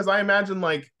 but because I imagine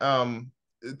like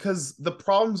because the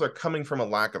problems are coming from a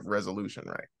lack of resolution,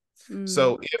 right? Mm,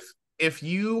 So if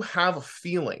you have a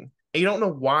feeling and you don't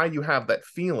know why you have that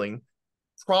feeling,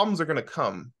 problems are going to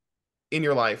come in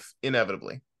your life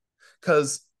inevitably.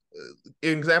 Because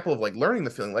an example of like learning the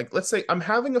feeling, like let's say I'm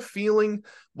having a feeling.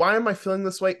 Why am I feeling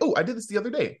this way? Oh, I did this the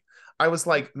other day. I was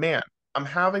like, man, I'm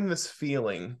having this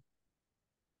feeling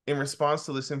in response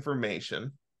to this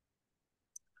information.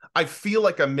 I feel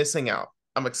like I'm missing out.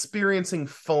 I'm experiencing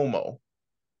FOMO.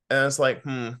 And it's like,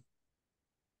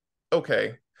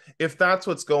 okay. If that's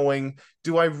what's going,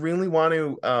 do I really want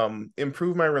to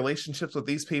improve my relationships with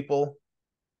these people?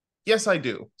 Yes, I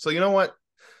do. So you know what?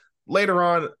 Later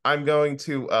on, I'm going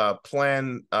to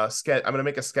plan I'm going to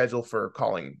make a schedule for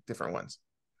calling different ones,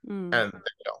 mm, and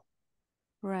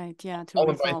right. Yeah. To I'll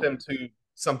invite resolve. them to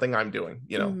something I'm doing.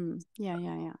 Yeah. Yeah.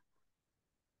 Yeah.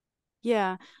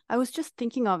 Yeah. I was just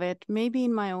thinking of it. Maybe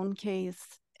in my own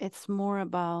case, it's more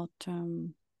about,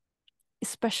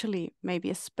 especially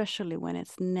when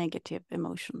it's negative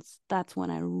emotions. That's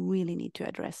when I really need to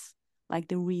address like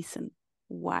the reason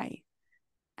why.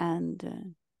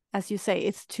 And as you say,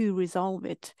 it's to resolve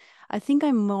it. I think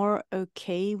I'm more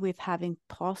okay with having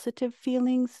positive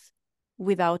feelings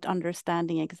without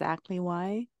understanding exactly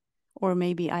why. Or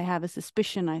maybe I have a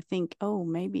suspicion. I think, oh,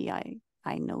 maybe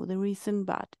I know the reason,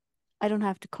 but I don't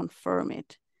have to confirm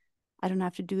it. I don't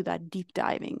have to do that deep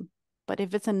diving. But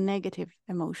if it's a negative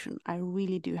emotion, I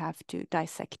really do have to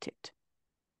dissect it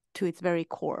to its very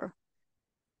core,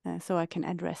 so I can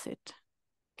address it.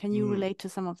 Can you Mm. relate to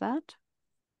some of that?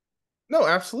 No,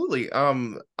 absolutely.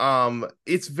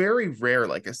 It's very rare,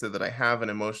 like I said, that I have an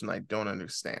emotion I don't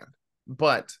understand.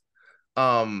 But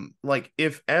like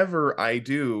if ever I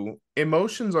do,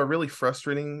 emotions are really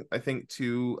frustrating, I think,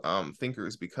 to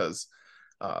thinkers because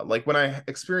like when I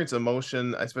experience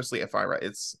emotion, especially if I write,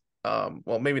 it's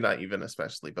well, maybe not even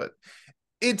especially, but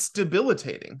it's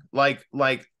debilitating. Like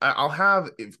I'll have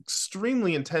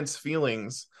extremely intense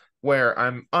feelings where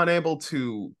I'm unable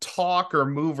to talk or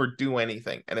move or do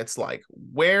anything. And it's like,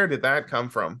 where did that come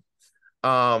from?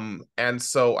 And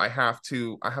so I have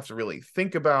to really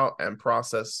think about and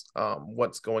process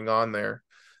what's going on there.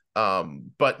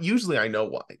 But usually I know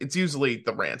why. It's usually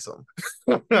the ransom.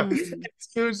 Mm.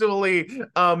 It's usually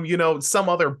some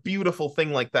other beautiful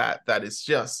thing like that that is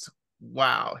just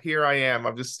wow, here I am.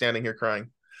 I'm just standing here crying.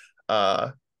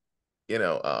 Uh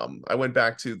I went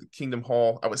back to the Kingdom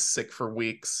Hall. I was sick for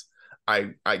weeks.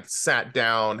 I sat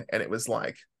down and it was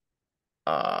like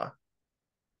uh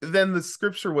then the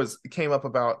scripture was came up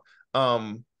about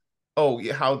oh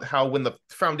yeah, how when the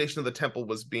foundation of the temple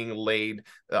was being laid,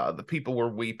 the people were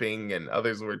weeping and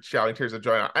others were shouting tears of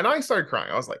joy, and I started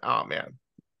crying. I was like, oh man,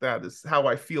 that is how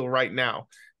I feel right now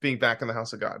being back in the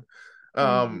house of God.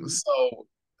 Mm. So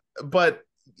but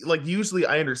like usually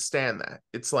I understand that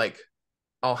it's like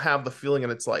I'll have the feeling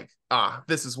and it's like,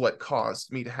 this is what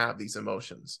caused me to have these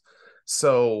emotions.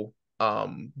 So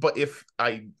but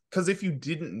because if you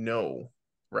didn't know,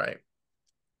 right,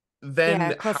 Yeah, then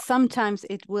because sometimes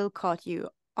it will caught you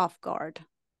off guard,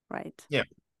 right? yeah,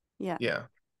 Yeah. yeah.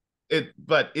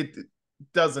 But it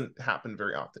doesn't happen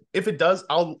very often. If it does,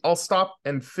 I'll stop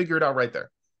and figure it out right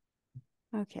there.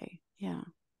 Okay. Yeah.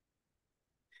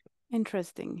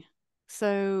 Interesting.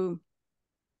 So,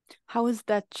 how has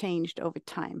that changed over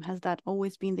time? Has that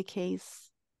always been the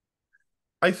case?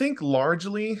 I think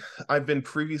largely I've been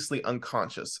previously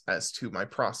unconscious as to my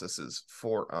processes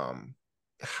for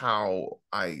how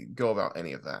I go about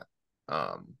any of that.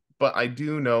 But I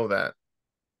do know that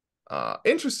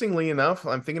interestingly enough,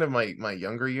 I'm thinking of my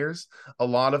younger years, a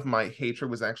lot of my hatred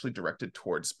was actually directed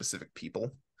towards specific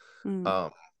people. Mm.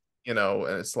 Um,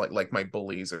 and it's like my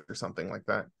bullies or something like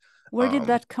that. Where did Um,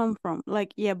 that come from?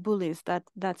 Like, yeah, bullies,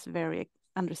 that's very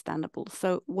understandable.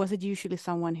 So, was it usually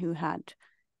someone who had,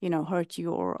 hurt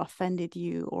you or offended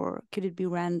you, or could it be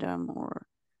random or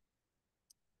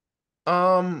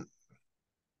um,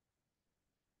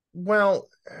 well,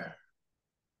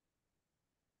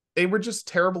 they were just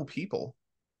terrible people.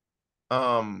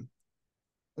 Um,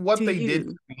 to what they did to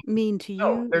you, me, mean to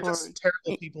no, you, they're or just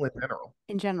terrible people in general.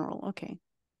 in general? Okay.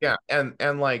 Yeah,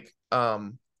 and like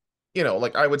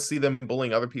like I would see them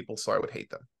bullying other people, so I would hate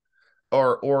them.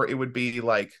 Or it would be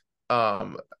like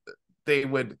they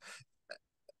would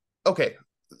okay,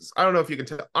 I don't know if you can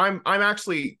tell. I'm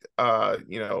actually a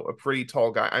pretty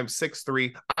tall guy. I'm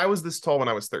 6'3". I was this tall when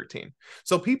I was 13.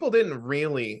 So people didn't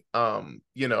really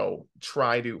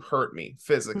try to hurt me Mm.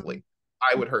 physically.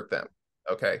 I would hurt them,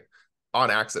 okay? On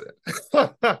accident.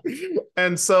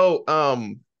 And so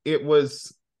it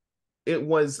was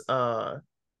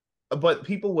but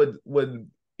people would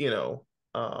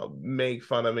make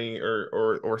fun of me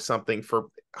or something for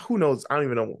who knows, I don't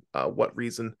even know what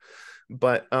reason.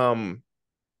 But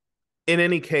in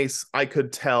any case, I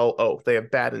could tell, oh, they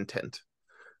have bad intent.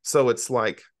 So it's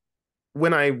like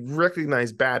when I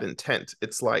recognize bad intent,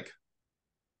 it's like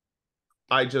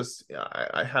I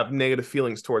have negative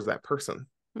feelings towards that person.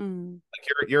 Mm.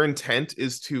 Like your intent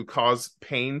is to cause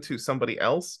pain to somebody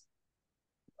else.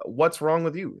 What's wrong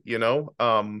with you?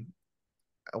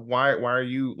 Why are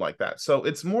you like that? So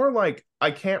it's more like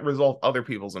I can't resolve other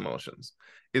people's emotions,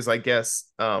 is I guess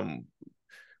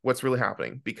what's really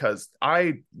happening, because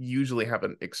I usually have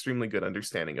an extremely good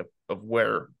understanding of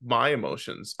where my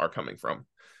emotions are coming from.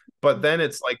 But then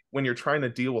it's like when you're trying to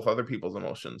deal with other people's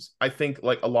emotions, I think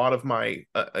like a lot of my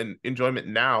enjoyment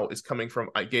now is coming from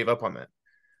I gave up on that.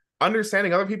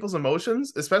 Understanding other people's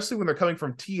emotions, especially when they're coming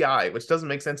from TI, which doesn't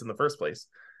make sense in the first place.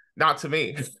 Not to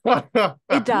me.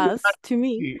 It does to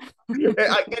me.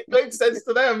 It makes sense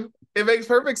to them. It makes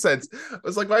perfect sense. I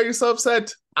was like, why are you so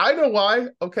upset? I know why.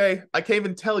 Okay. I can't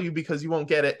even tell you because you won't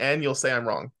get it and you'll say I'm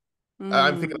wrong.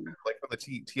 I'm thinking of Mm. it like from the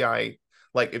TI.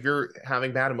 Like if you're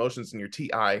having bad emotions in your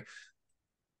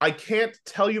I can't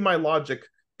tell you my logic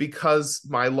because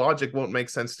my logic won't make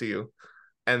sense to you.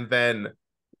 And then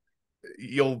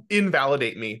you'll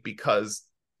invalidate me because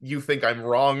you think I'm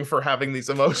wrong for having these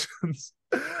emotions.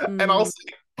 And I'll Mm.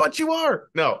 say, but you are.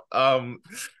 No.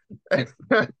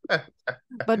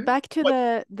 But back to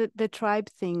What? the tribe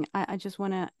thing, I just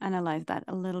want to analyze that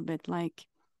a little bit. Like,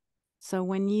 so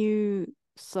when you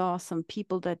saw some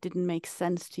people that didn't make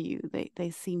sense to you,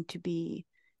 they seemed to be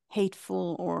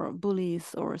hateful or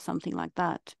bullies or something like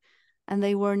that, and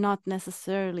they were not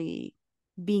necessarily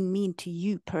being mean to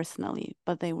you personally,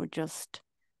 but they were just,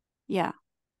 yeah,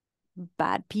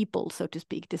 bad people, so to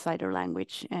speak, decider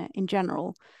language in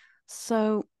general.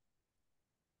 So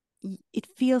it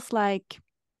feels like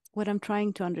what I'm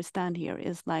trying to understand here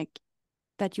is like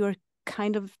that you're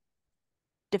kind of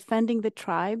defending the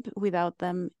tribe without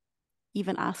them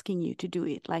even asking you to do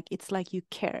it. Like it's like you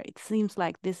care. It seems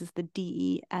like this is the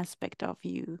DE aspect of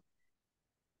you,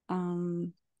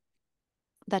 um,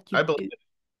 that I you believe do. it.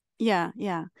 Yeah,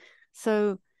 yeah.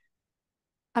 So,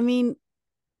 I mean,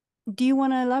 do you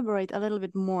want to elaborate a little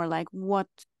bit more? Like what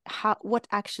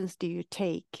actions do you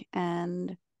take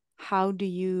and how do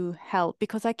you help?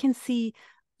 Because I can see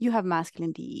you have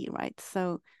masculine DE, right?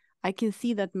 So I can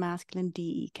see that masculine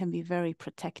DE can be very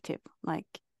protective, like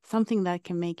something that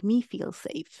can make me feel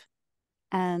safe.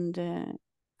 And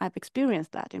I've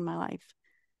experienced that in my life.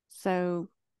 So,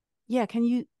 yeah, can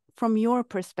you, from your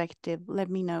perspective, let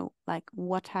me know like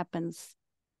what happens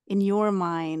in your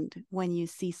mind when you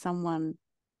see someone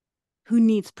who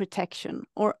needs protection?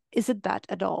 Or is it that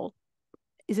at all?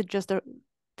 Is it just a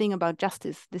thing about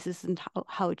justice? This isn't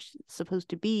how it's supposed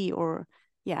to be, or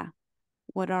yeah,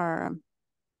 what are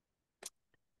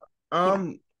yeah.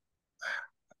 Um,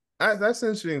 that's an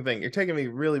interesting thing. You're taking me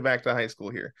really back to high school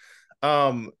here.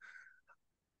 Um,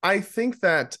 I think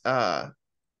that I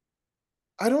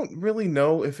don't really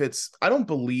know if it's I don't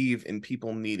believe in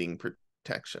people needing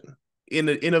protection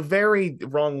in a very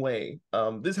wrong way.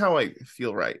 This is how I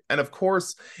feel, right? And of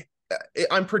course,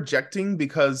 I'm projecting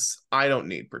because I don't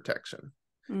need protection.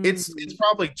 It's Mm,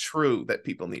 probably true that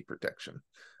people need protection.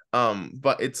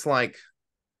 But it's like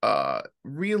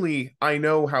really I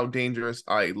know how dangerous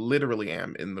I literally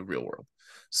am in the real world.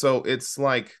 So it's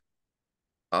like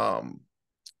um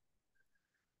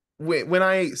when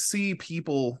I see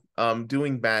people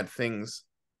doing bad things,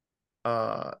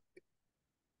 uh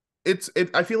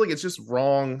I feel like it's just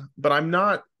wrong, but I'm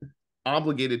not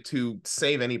obligated to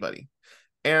save anybody.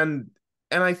 And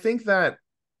I think that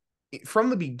from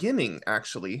the beginning,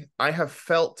 actually, I have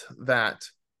felt that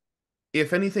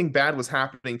if anything bad was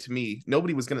happening to me,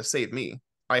 nobody was going to save me.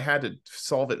 I had to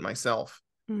solve it myself.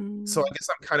 So I mm, guess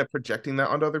I'm kind of projecting that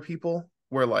onto other people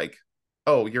where like,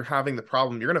 oh, you're having the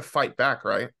problem, you're going to fight back,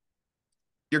 right?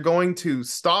 You're going to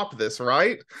stop this,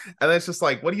 right? And it's just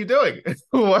like, what are you doing?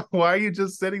 Why are you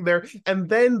just sitting there? And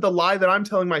then the lie that I'm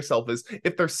telling myself is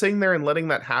if they're sitting there and letting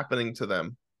that happen to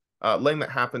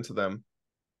them,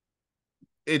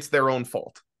 it's their own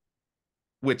fault,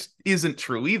 which isn't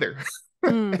true either.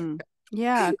 mm.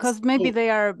 Yeah, because maybe So, they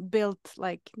are built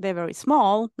like they're very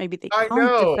small. Maybe they I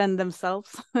can't know, defend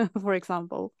themselves, for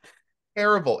example.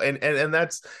 terrible. And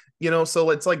that's, so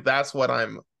it's like that's what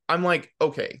I'm like,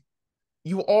 okay,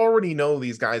 you already know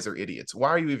these guys are idiots. Why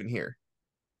are you even here?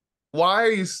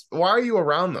 Why are you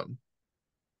around them?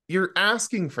 You're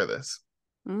asking for this.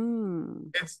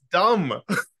 Mm. It's dumb.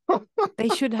 They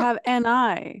should have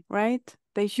NI, right?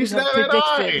 They You should should have have an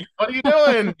eye. predicted. What are you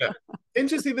doing?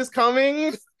 Didn't you see this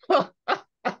coming?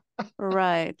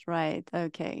 Right, right.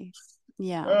 Okay.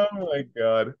 Yeah. Oh my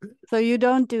God. So you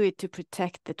don't do it to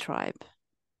protect the tribe.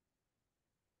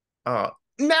 Uh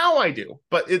Now I do,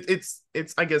 but it's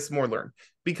I guess more learned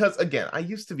because again, I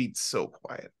used to be so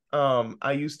quiet.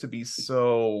 I used to be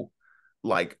so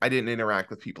like I didn't interact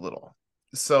with people at all.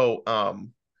 So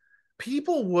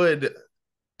people would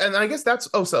and I guess that's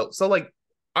so like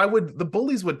the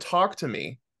bullies would talk to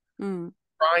me Mm,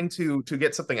 trying to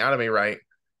get something out of me, right?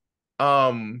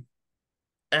 Um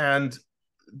and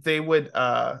they would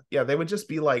just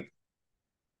be like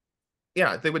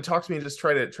they would talk to me and just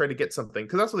try to get something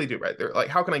because that's what they do, right? They're like,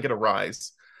 how can I get a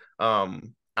rise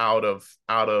out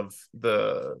of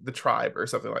the tribe or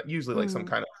something like usually like some mm,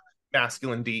 kind of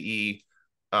masculine DE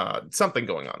something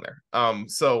going on there.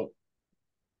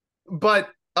 But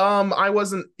I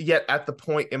wasn't yet at the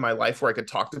point in my life where I could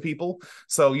talk to people.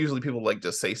 So usually people like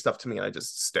just say stuff to me and I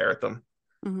just stare at them.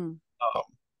 mhm.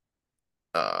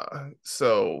 Um,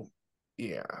 so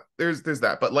yeah, there's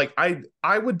that. But like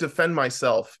I would defend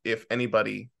myself if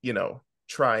anybody,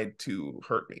 tried to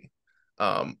hurt me.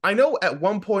 I know at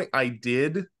one point I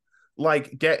did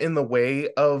like get in the way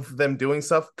of them doing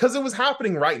stuff because it was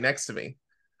happening right next to me.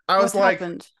 I was What like,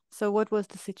 happened? So what was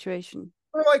the situation?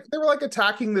 they were like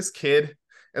attacking this kid.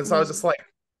 And so I was just Mm, like,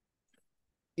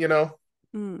 you know,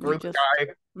 you screw the just,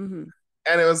 guy. mhm.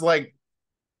 And it was like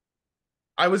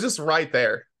I was just right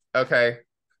there. Okay.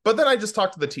 But then I just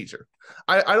talked to the teacher.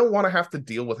 I don't want to have to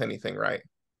deal with anything, right?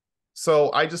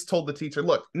 So I just told the teacher,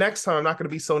 look, next time I'm not going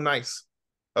to be so nice.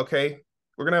 Okay.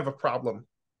 We're going to have a problem.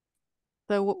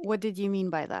 So what did you mean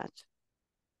by that?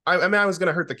 I mean, I was going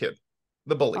to hurt the kid,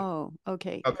 the bully. Oh,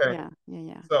 okay. Okay. Yeah, yeah,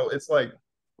 yeah. So it's like,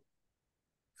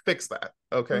 fix that.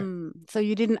 Okay. So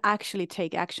you didn't actually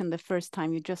take action the first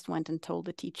time, you just went and told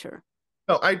the teacher.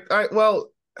 No,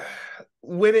 well,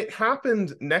 when it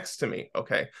happened next to me,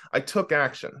 okay, I took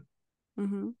action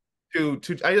Mm-hmm.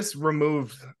 I just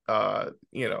removed,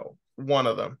 one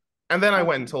of them. And then I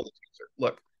went and Okay. told the teacher,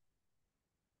 look,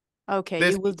 Okay,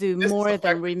 This you will do this is more than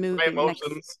affecting my removing next.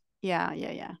 emotions. Yeah,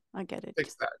 yeah, yeah. I get it.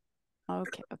 Fix that.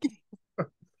 Okay, okay.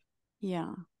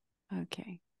 Yeah.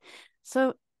 Okay.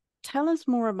 So tell us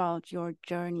more about your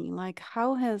journey. Like,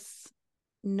 how has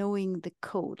knowing the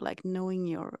code, like knowing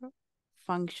your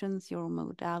functions, your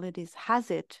modalities,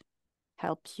 has it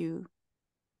helped you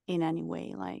in any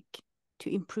way, like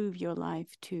to improve your life,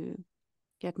 to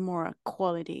get more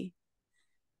quality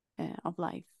of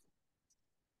life?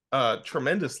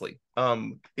 Tremendously.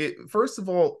 It first of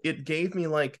all, it gave me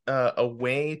like a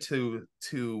way to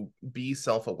be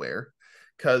self-aware,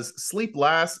 because sleep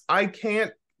lasts, I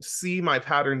can't see my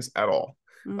patterns at all.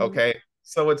 Mm, Okay,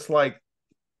 so it's like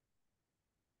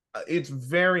it's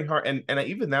very hard, and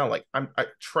even now, like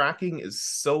tracking is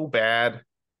so bad.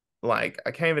 Like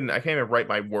I can't even write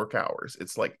my work hours.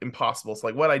 It's like impossible. It's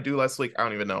like what I do last week, I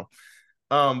don't even know.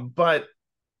 But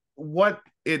what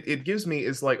it gives me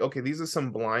is like, okay, these are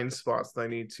some blind spots that I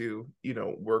need to,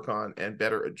 work on and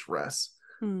better address.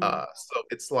 mm, So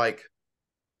it's like,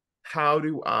 how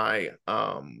do I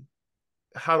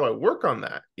work on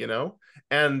that,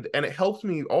 and it helps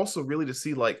me also really to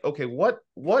see like, okay,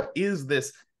 what is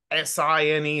this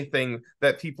SINE thing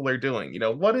that people are doing,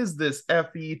 what is this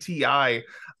FETI,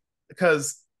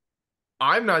 because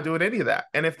I'm not doing any of that.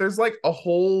 And if there's like a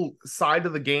whole side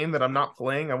of the game that I'm not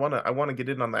playing, I want to get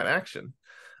in on that action.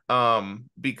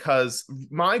 Because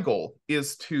my goal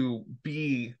is to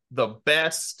be the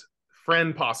best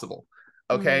friend possible.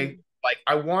 Okay? mm, Like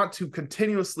I want to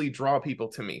continuously draw people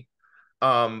to me,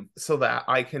 so that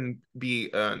I can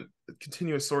be a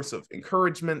continuous source of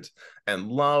encouragement and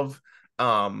love,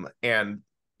 and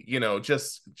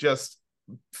just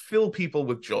fill people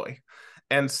with joy.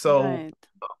 And so right.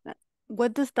 Uh,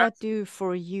 What does that that's do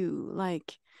for you?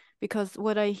 Like, because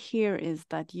what I hear is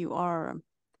that you're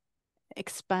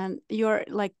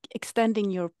like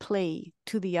extending your play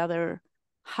to the other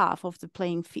half of the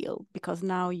playing field, because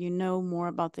now you know more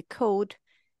about the code,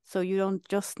 so you don't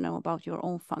just know about your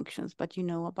own functions, but you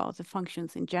know about the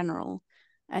functions in general,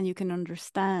 and you can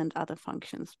understand other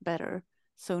functions better,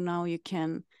 so now you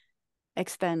can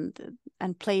extend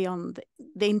and play on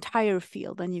the entire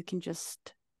field, and you can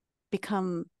just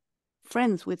become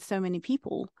friends with so many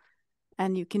people,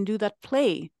 and you can do that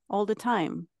play all the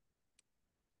time.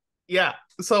 Yeah.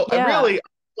 So I Yeah, really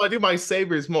want to do my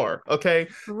saviors more. Okay.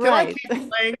 Can I right. keep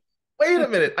playing? Wait a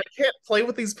minute. I can't play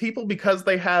with these people because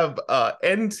they have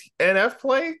NF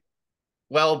play.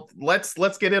 Well, let's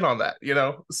get in on that.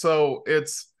 So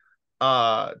it's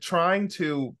trying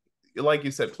to, like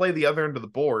you said, play the other end of the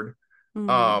board. Mm,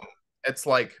 Um, it's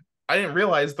like I didn't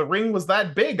realize the ring was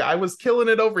that big. I was killing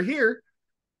it over here.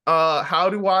 How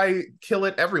do I kill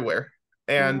it everywhere?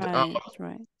 And right,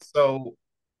 right. so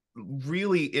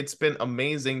really it's been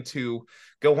amazing to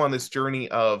go on this journey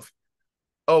of,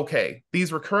 okay,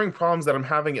 these recurring problems that I'm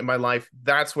having in my life,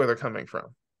 that's where they're coming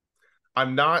from.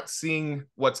 I'm not seeing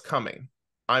what's coming.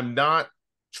 I'm not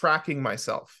tracking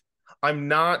myself. I'm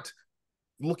not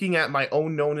looking at my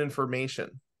own known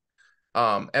information.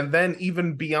 And then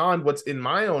even beyond what's in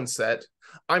my own set,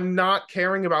 I'm not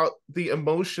caring about the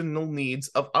emotional needs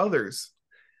of others.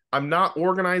 I'm not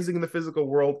organizing the physical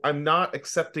world. I'm not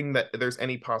accepting that there's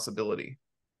any possibility.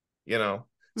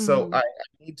 So I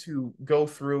Mm, need to go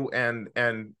through and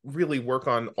really work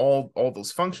on all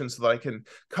those functions so that I can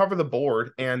cover the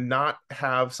board and not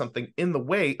have something in the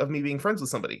way of me being friends with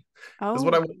somebody. Because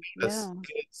what I oh, want this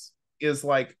yeah. is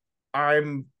like,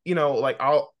 like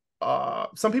I'll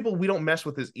some people we don't mesh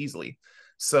with as easily.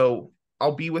 So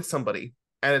I'll be with somebody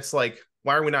and it's like,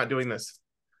 why are we not doing this?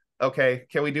 Okay,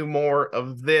 can we do more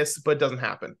of this? But it doesn't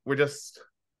happen. We're just,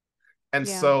 and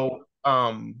Yeah. so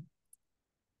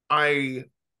I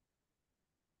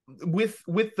with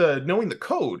the knowing the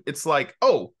code, it's like,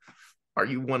 oh, are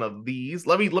you one of these?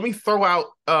 Let me throw out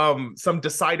some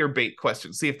decider bait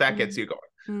questions, see if that gets Mm, you going.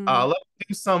 mm, Let me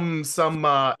do some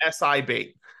SI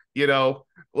bait, you know,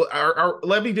 or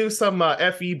let me do some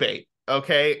FE bait.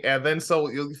 Okay, and then so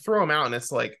you throw them out, and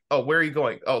it's like, oh, where are you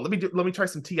going? Oh, let me try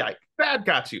some TI. That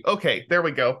got you. Okay, there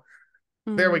we go.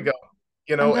 There we mm. go.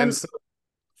 And And then so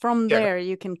from yeah, there,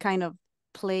 you can kind of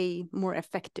play more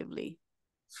effectively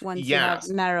once you yeah. have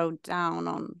narrowed down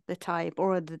on the type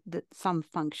or the some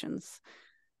functions.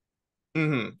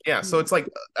 Yeah. So Mm, it's like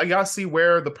I gotta see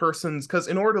where the person's, because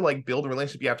in order to like build a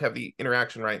relationship, you have to have the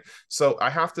interaction, right? So I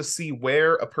have to see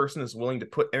where a person is willing to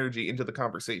put energy into the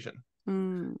conversation.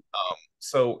 mm,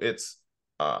 So it's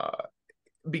uh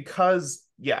because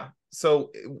yeah.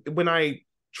 So when I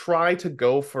try to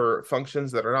go for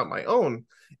functions that are not my own,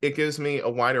 it gives me a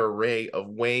wider array of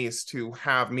ways to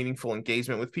have meaningful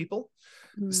engagement with people.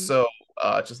 mm. So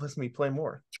just lets me play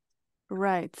more.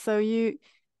 Right. So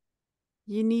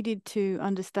you needed to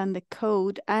understand the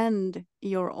code and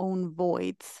your own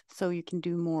voids so you can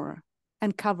do more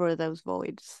and cover those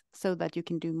voids so that you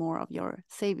can do more of your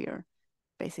savior,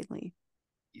 basically.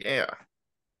 Yeah.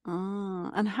 Ah,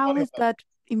 and how Funny has that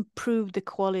improved the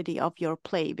quality of your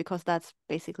play? Because that's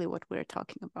basically what we're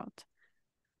talking about.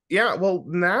 Yeah, well,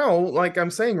 now, like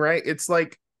I'm saying, right, it's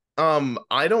like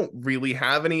I don't really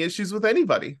have any issues with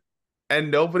anybody,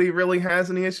 and nobody really has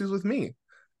any issues with me.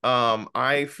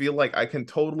 I feel like I can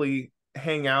totally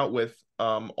hang out with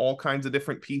all kinds of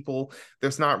different people.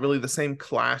 There's not really the same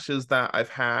clashes that I've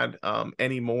had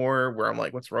anymore where I'm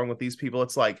like, what's wrong with these people?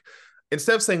 It's like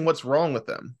instead of saying what's wrong with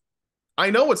them, I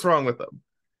know what's wrong with them.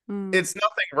 Mm, It's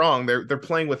nothing wrong. They're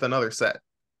playing with another set.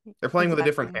 They're playing with a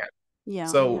different exactly. hand.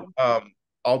 Yeah, yeah. So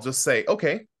I'll just say,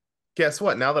 okay, guess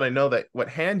what? Now that I know that what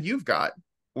hand you've got,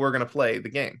 we're gonna play the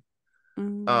game.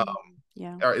 Um, Mm,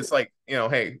 yeah. or it's like,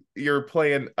 hey, you're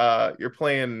playing,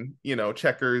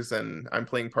 checkers and I'm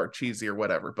playing Parcheesi or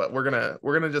whatever, but we're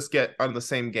gonna just get on the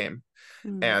same game.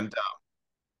 Mm, And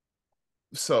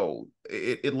so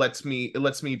it lets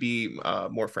me be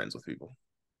more friends with people.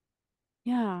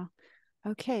 yeah.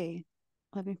 Okay.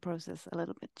 Let me process a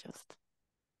little bit just.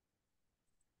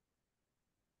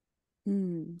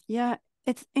 Yeah,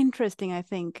 it's interesting, I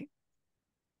think,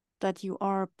 that you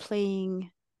are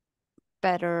playing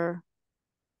better.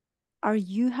 Are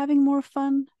you having more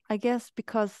fun? I guess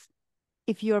because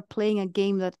if you're playing a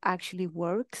game that actually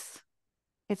works,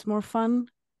 it's more fun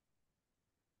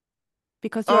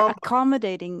because you're Um,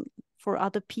 accommodating for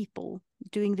other people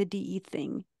doing the DE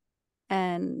thing.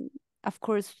 And of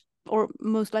course, or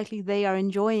most likely they are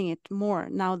enjoying it more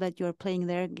now that you're playing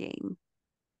their game.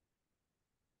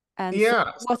 And so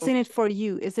yeah. what's So, in it for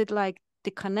you? Is it like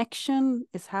the connection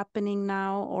is happening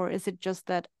now, or is it just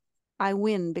that I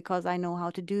win because I know how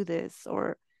to do this?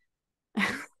 Or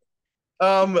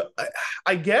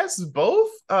I guess both.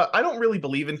 I don't really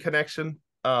believe in connection.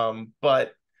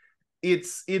 But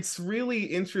it's really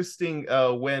interesting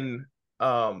when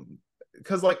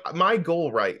because like my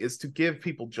goal, right, is to give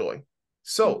people joy.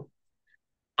 Mm, So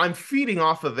I'm feeding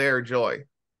off of their joy.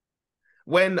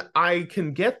 When I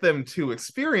can get them to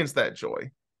experience that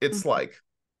joy, it's mhm. like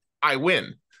I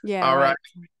win. Yeah, All right. right.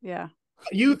 Yeah.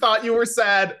 You thought you were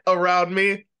sad around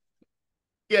me.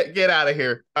 Get out of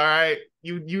here. All right.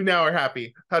 You now are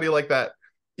happy. How do you like that?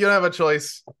 You don't have a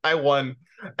choice. I won.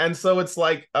 And so it's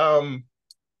like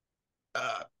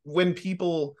when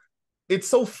people it's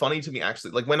so funny to me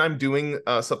actually. Like when I'm doing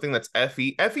something that's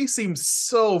FE seems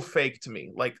so fake to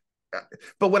me. Like,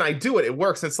 but when I do it, it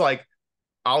works. It's like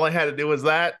all I had to do was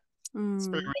that. It's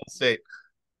free Mm, real estate.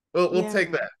 We'll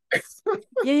take yeah. that.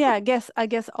 Yeah, yeah. I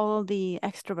guess all the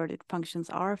extroverted functions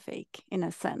are fake in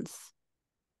a sense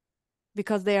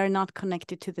because they are not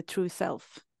connected to the true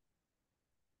self.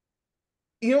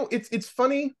 It's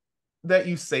funny that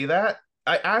you say that.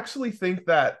 I actually think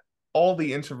that all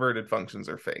the introverted functions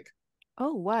are fake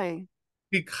Oh, why?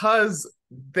 because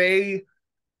they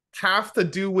have to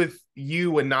do with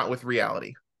you and not with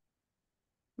reality.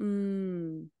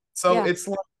 Mm, So yeah. it's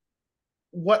like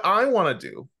what I want to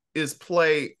do is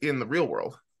play in the real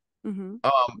world. Mm-hmm.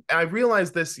 And I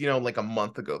realized this, like a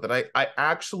month ago, that I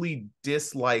actually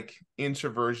dislike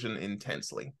introversion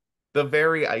intensely. The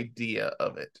very idea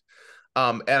of it.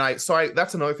 And I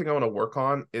that's another thing I want to work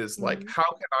on is like Mm-hmm. how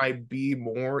can I be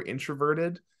more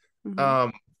introverted? Mm-hmm.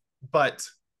 Um, but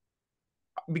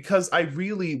because I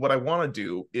really what I want to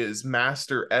do is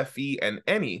master FE and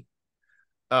any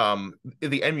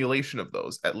the emulation of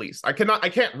those at least. I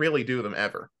can't really do them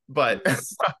ever, but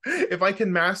if I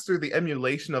can master the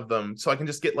emulation of them so I can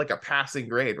just get like a passing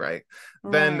grade, right?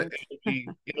 Then Right.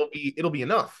 it'll be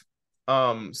enough.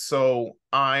 So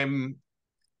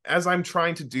as I'm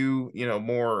trying to do,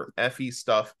 more FE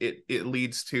stuff, it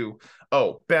leads to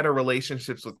better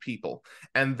relationships with people.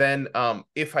 And then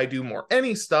if I do more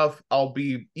any stuff, I'll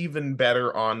be even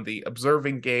better on the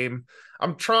observing game.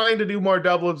 I'm trying to do more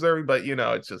double observing, but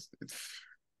it's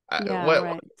Yeah, what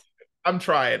right. I'm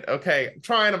trying. Okay, I'm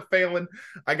trying, I'm failing.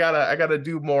 I gotta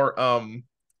do more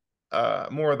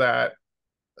of that.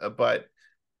 But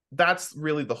that's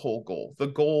really the whole goal. The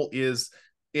goal is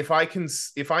if I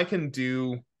can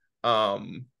do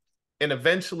um and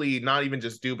eventually not even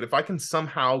just do, but if I can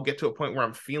somehow get to a point where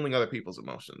I'm feeling other people's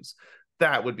emotions,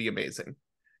 that would be amazing.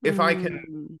 If I can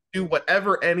Mm, do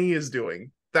whatever any is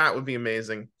doing, that would be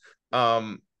amazing.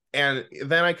 Um and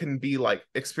then I can be like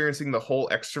experiencing the whole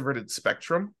extroverted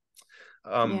spectrum.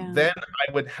 yeah. Then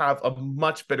I would have a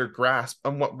much better grasp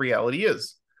on what reality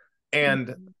is.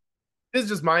 And Mm, this is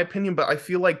just my opinion, but I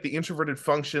feel like the introverted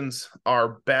functions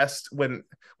are best when,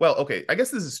 well, okay, I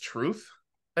guess this is truth.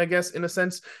 I guess in a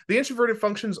sense, the introverted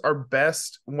functions are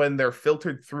best when they're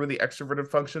filtered through the extroverted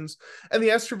functions, and the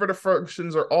extroverted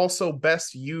functions are also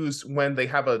best used when they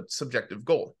have a subjective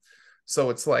goal. So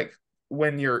it's like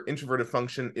when your introverted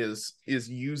function is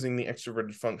using the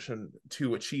extroverted function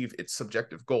to achieve its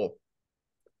subjective goal,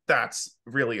 that's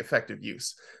really effective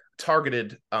use,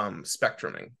 targeted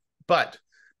spectruming. But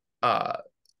uh,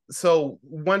 so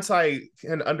once I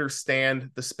can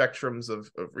understand the spectrums of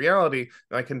reality,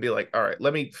 I can be like, all right,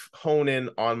 let me hone in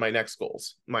on my next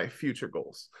goals, my future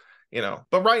goals, you know.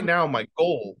 But right now, my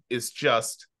goal is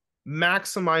just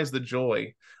maximize the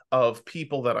joy of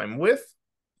people that I'm with,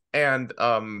 and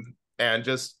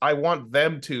just I want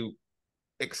them to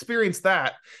experience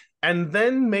that, and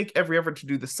then make every effort to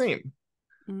do the same.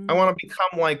 I Mm. want to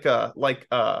become like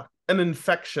an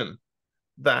infection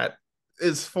that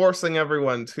is forcing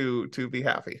everyone to be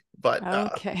happy. But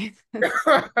Okay.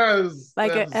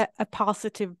 Like that's, a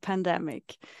positive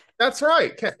pandemic. that's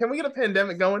right. Can we get a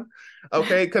pandemic going?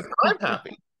 Okay, because I'm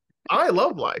happy. I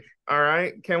love life. All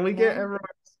right. Can we get Yeah. everyone?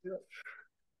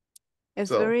 It's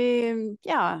So very,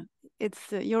 yeah,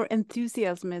 it's your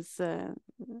enthusiasm is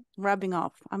rubbing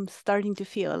off. I'm starting to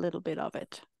feel a little bit of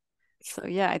it. So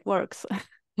yeah, it works,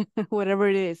 whatever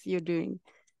it is you're doing.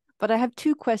 But I have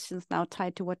two questions now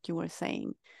tied to what you were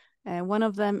saying. One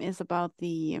of them is about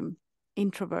the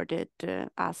introverted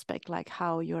aspect, like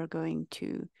how you're going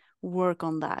to work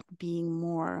on that, being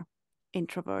more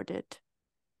introverted.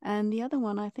 And the other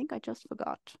one, I think I just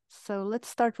forgot. So let's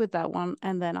start with that one,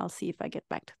 and then I'll see if I get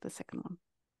back to the second one.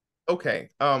 okay.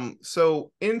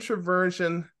 So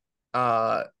introversion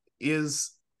uh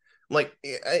is like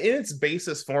in its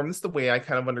basis form, this is the way I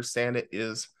kind of understand it,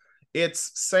 is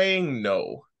it's saying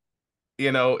no.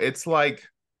 You know, it's like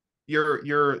you're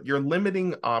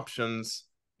limiting options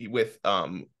with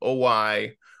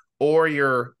OI, or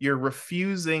you're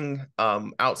refusing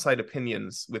outside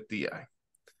opinions with DI.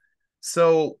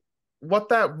 So what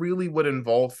that really would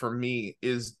involve for me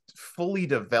is fully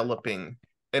developing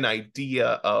an idea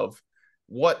of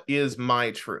what is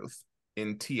my truth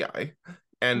in TI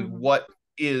and Mm-hmm. what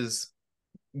is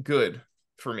good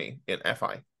for me in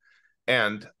FI.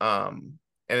 And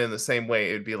in the same way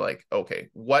it'd be like, okay,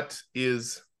 what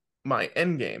is my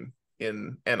end game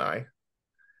in NI,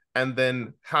 and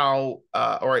then how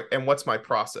and what's my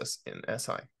process in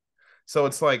SI. So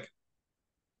it's like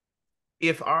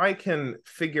if I can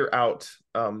figure out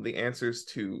the answers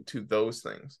to those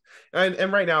things,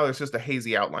 and right now there's just a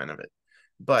hazy outline of it,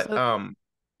 but So,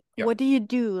 yeah. what do you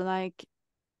do like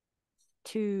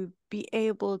to be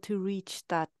able to reach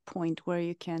that point where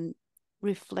you can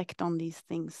reflect on these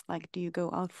things? Like, do you go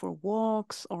out for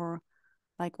walks, or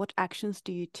like what actions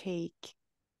do you take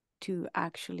to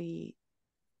actually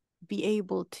be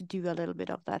able to do a little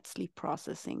bit of that sleep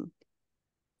processing?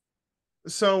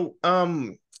 So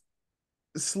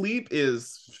sleep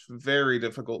is very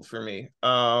difficult for me.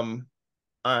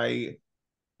 I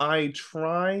I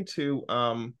try to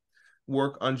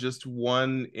work on just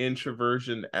one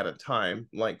introversion at a time.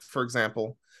 Like for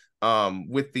example,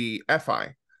 with the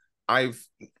FI, I've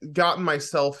gotten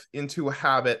myself into a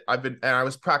habit. And I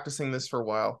was practicing this for a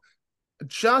while.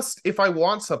 Just if I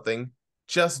want something,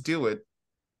 just do it.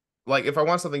 Like if I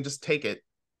want something, just take it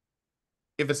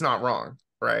if it's not wrong,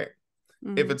 right?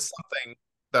 If Mm, it's something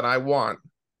that I want,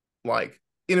 like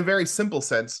in a very simple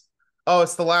sense, oh,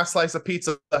 it's the last slice of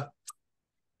pizza.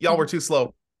 Y'all were mm, too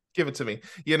slow. Give it to me.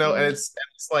 You know, and mm, it's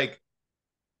like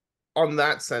on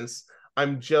that sense,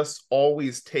 I'm just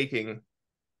always taking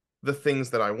the things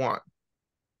that I want.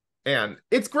 And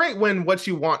it's great when what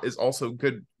you want is also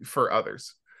good for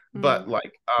others. But mm,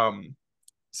 like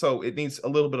so it needs a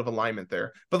little bit of alignment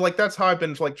there. But like that's how I've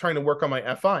been like trying to work on my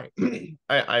FI.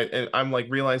 I'm like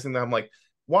realizing that I'm like,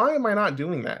 why am I not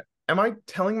doing that? Am I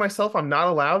telling myself I'm not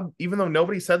allowed even though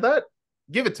nobody said that?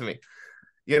 Give it to me,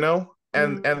 you know?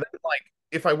 And mm, then like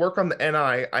if I work on the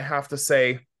NI, I have to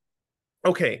say,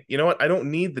 okay, you know what? I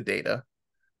don't need the data.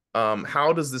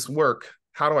 How does this work?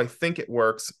 How do I think it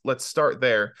works? Let's start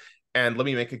there and let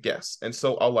me make a guess. And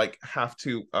so I'll like have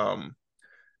to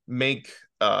make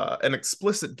an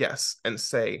explicit guess and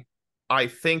say, I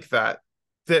think that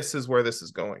this is where this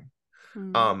is going.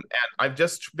 mm, And I've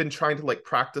just been trying to like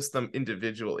practice them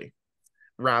individually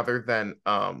rather than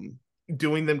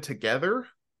doing them together.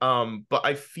 But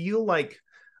I feel like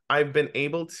I've been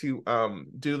able to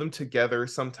do them together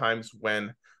sometimes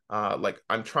when like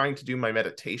I'm trying to do my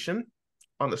meditation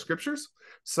on the scriptures.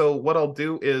 So what I'll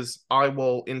do is I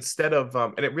will, instead of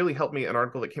and it really helped me, an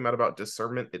article that came out about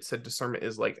discernment. It said discernment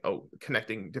is like, oh,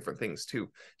 connecting different things too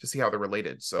to see how they're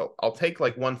related. So I'll take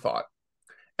like one thought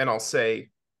and I'll say,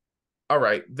 all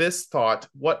right, this thought,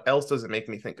 what else does it make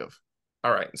me think of?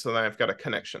 All right, so then I've got a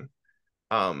connection.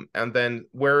 And then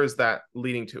where is that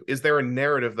leading to? Is there a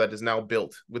narrative that is now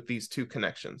built with these two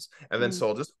connections? And then Mm, so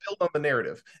I'll just build on the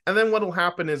narrative. And then what'll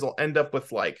happen is I'll end up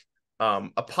with like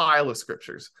a pile of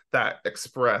scriptures that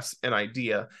express an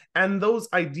idea. And those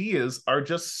ideas are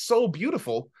just so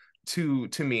beautiful to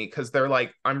me because they're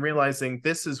like, I'm realizing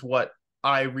this is what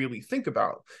I really think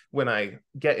about when I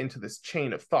get into this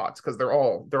chain of thoughts because they're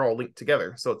all linked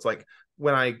together. So it's like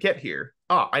when I get here,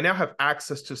 I now have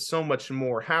access to so much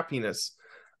more happiness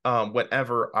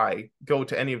whenever I go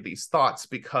to any of these thoughts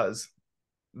because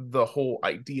the whole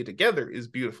idea together is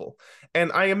beautiful.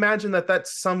 And I imagine that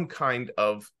that's some kind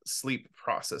of sleep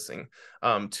processing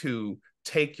to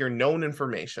take your known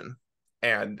information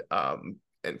and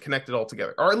connect it all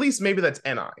together, or at least maybe that's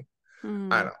NI.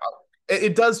 I don't mm. know.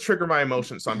 It does trigger my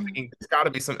emotions, so I'm thinking there's got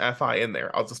to be some FI in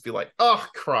there. I'll just be like, oh,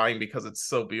 crying because it's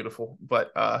so beautiful.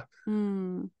 But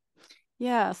Mm.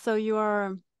 Yeah, so you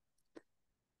are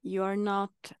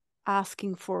not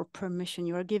asking for permission.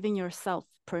 You are giving yourself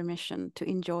permission to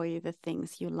enjoy the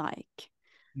things you like,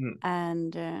 hmm.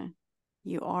 and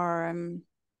you are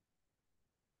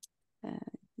uh,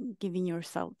 giving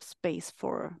yourself space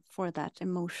for that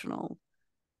emotional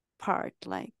part,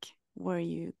 like where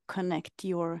you connect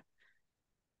your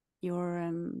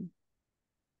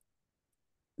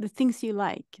the things you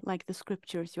like the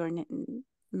scriptures you're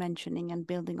mentioning, and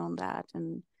building on that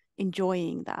and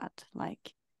enjoying that,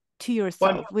 like to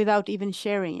Well, yourself without even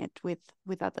sharing it with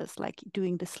others, like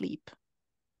doing the sleep.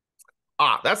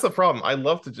 that's the problem. I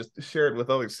love to just share it with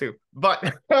others too.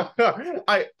 But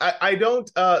I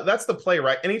don't that's the play,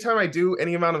 right? Anytime I do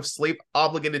any amount of sleep,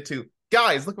 obligated to,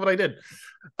 guys, look what I did.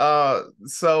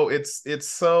 So it's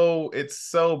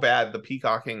so bad, the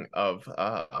peacocking of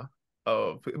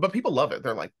but people love it.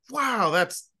 They're like, wow,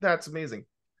 that's amazing.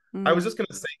 I was Mm, just gonna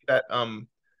say that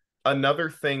another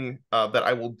thing that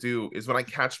I will do is when I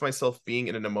catch myself being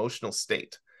in an emotional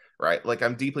state, right? Like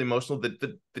I'm deeply emotional.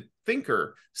 The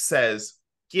thinker says,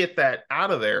 get that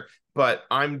out of there. But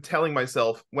I'm telling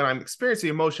myself when I'm experiencing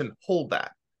emotion, hold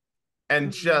that and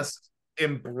mm, just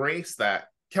embrace that.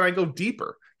 Can I go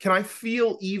deeper? Can I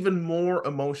feel even more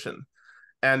emotion?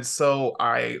 And so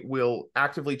I will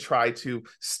actively try to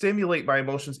stimulate my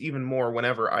emotions even more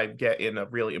whenever I get in a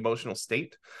really emotional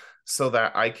state so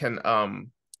that I can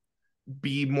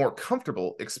be more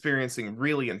comfortable experiencing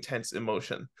really intense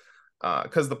emotion.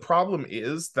 Because the problem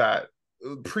is that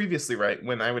previously, right,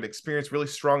 when I would experience really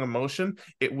strong emotion,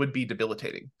 it would be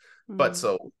debilitating. But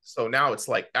mm, so now it's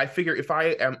like I figure if I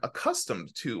am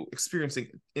accustomed to experiencing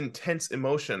intense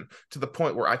emotion to the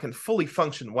point where I can fully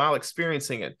function while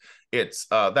experiencing it, it's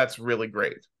that's really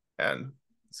great. And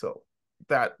so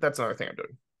that's another thing I'm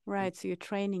doing. right, so you're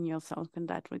training yourself in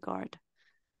that regard,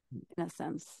 in a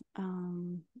sense.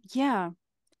 Yeah,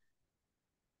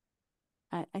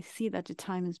 I see that the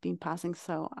time has been passing,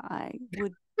 so I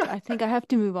think I have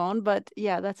to move on, but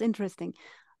yeah, that's interesting.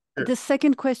 Sure. The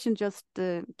second question just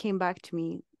came back to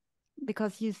me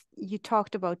because you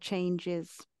talked about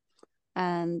changes,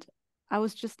 and I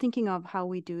was just thinking of how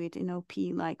we do it in OP,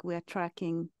 like we're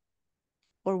tracking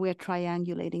or we're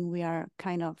triangulating. We are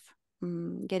kind of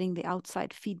getting the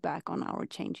outside feedback on our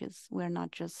changes. We're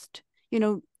not just,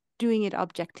 doing it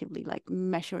objectively, like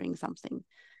measuring something.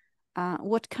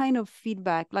 What kind of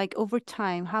feedback, like over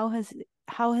time, how has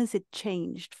it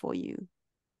changed for you?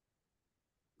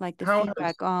 Like the How has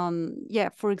feedback on, yeah,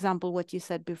 for example, what you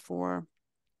said before,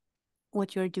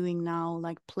 what you're doing now,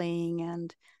 like playing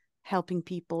and helping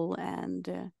people and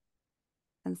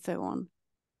so on.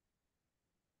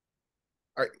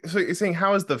 so you're saying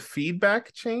how has the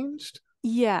feedback changed?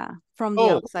 Yeah, from the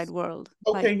Oh, outside world.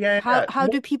 Like okay, yeah, how yeah. how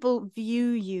do people view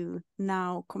you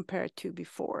now compared to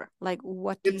before? Like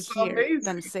what do you It's hear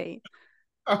them amazing. say?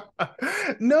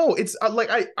 No, it's like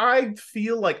I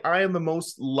feel like I am the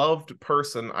most loved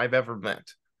person I've ever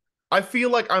met. I feel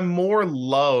like I'm more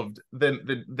loved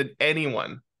than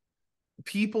anyone.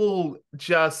 People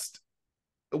just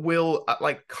will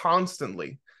like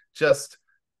constantly just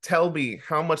tell me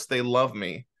how much they love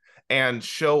me and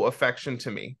show affection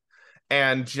to me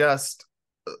and just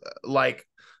like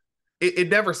it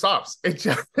never stops.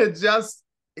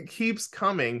 It keeps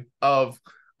coming of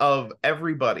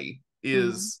everybody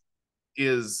Mm,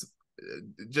 is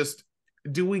just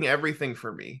doing everything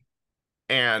for me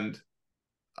and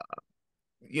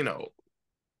you know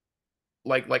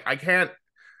like I can't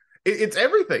it's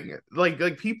everything.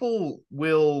 Like people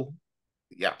will,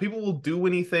 yeah, people will do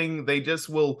anything. They just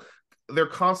will. They're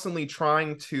constantly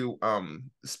trying to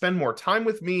spend more time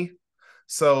with me.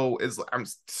 So is I'm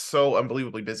so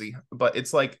unbelievably busy, but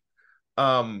it's like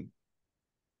um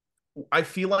I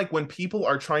feel like when people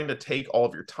are trying to take all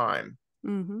of your time,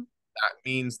 Mm-hmm. that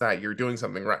means that you're doing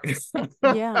something right.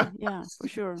 Yeah, yeah, for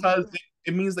sure. Because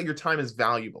it means that your time is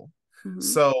valuable. Mm-hmm.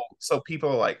 So people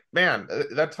are like, man,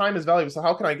 that time is valuable. So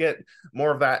how can I get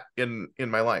more of that in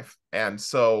my life? And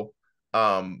so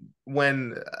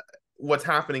when what's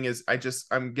happening is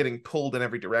I'm getting pulled in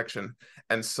every direction.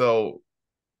 And so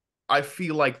I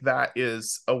feel like that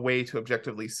is a way to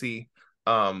objectively see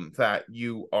that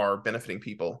you are benefiting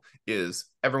people is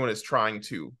everyone is trying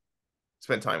to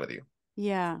spend time with you.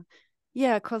 Yeah.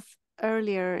 Yeah, because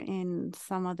earlier in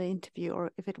some other interview,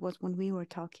 or if it was when we were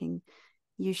talking,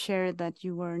 you shared that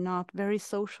you were not very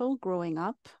social growing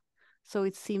up. So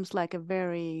it seems like a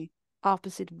very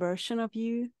opposite version of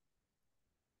you.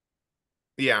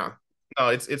 Yeah. No,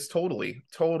 it's totally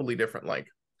different. Like,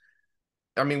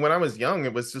 I mean, when I was young,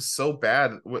 it was just so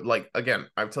bad. Like, again,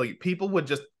 I tell you, people would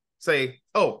just say,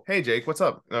 "Oh, hey Jake, what's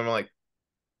up?" And I'm like,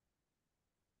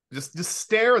 just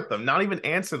stare at them, not even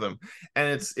answer them, and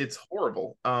it's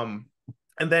horrible. And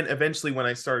then eventually, when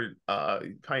I started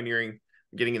pioneering,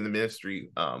 getting in the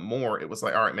ministry more, it was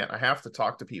like, all right, man, I have to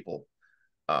talk to people.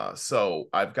 So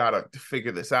I've got to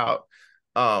figure this out.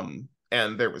 And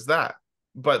there was that.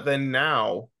 But then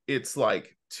now it's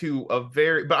like to a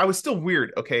very, but I was still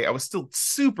weird. Okay. I was still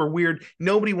super weird.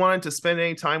 Nobody wanted to spend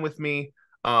any time with me.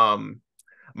 Um,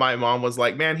 my mom was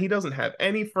like, man, he doesn't have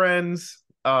any friends.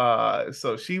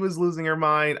 So she was losing her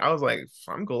mind. I was like,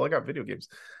 I'm cool. I got video games.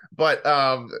 But,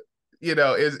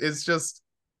 it's just,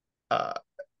 uh,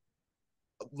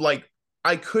 like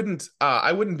I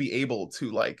wouldn't be able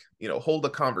to like hold a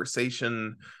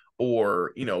conversation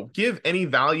or give any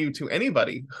value to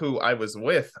anybody who I was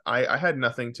with. I had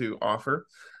nothing to offer.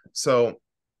 So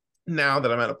now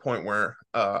that I'm at a point where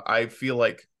I feel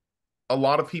like a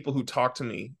lot of people who talk to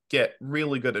me get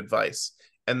really good advice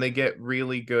and they get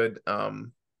really good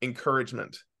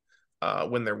encouragement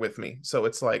when they're with me. So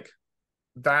it's like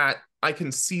that I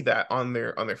can see that on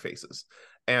their faces,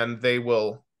 and they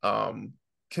will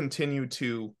continue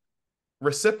to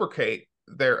reciprocate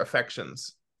their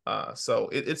affections. So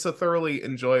it's a thoroughly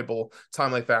enjoyable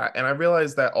time like that, and I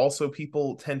realize that also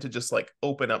people tend to just like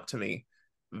open up to me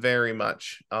very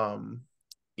much.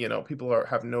 People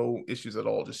have no issues at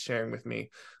all just sharing with me,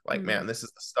 like, Mm, man, this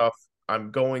is the stuff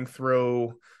I'm going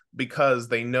through, because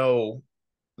they know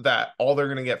that all they're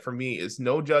going to get from me is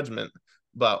no judgment,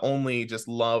 but only just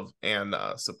love and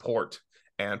support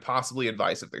and possibly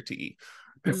advice if they're TE.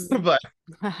 mm. But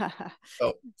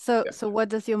oh, So, yeah. so what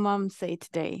does your mom say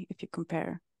today if you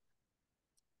compare?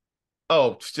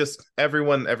 Oh, it's just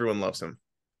everyone loves him.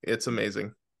 It's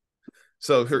amazing.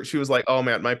 So she was like, "Oh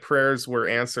man, my prayers were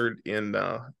answered in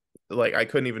like I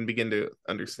couldn't even begin to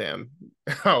understand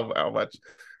how much."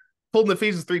 Pulled an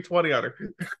Ephesians 3:20 on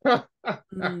her.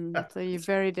 So you're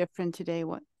very different today,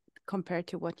 what compared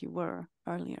to what you were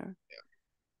earlier.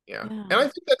 Yeah. And Yeah. I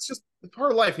think that's just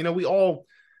part of life.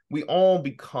 We all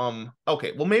become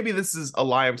okay. Well, maybe this is a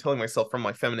lie I'm telling myself from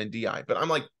my feminine DI, but I'm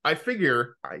like, I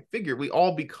figure we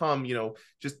all become,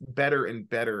 just better and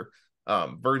better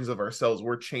versions of ourselves.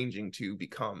 We're changing to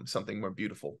become something more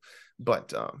beautiful.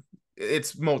 But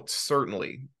it's most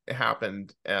certainly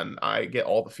happened, and I get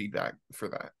all the feedback for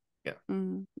that. Yeah.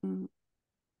 Mm, mm,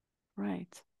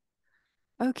 right.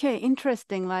 Okay,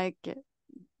 interesting. Like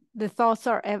the thoughts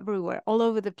are everywhere, all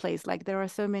over the place. Like there are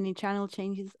so many channel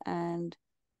changes, and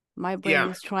my brain Yeah.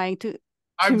 is trying to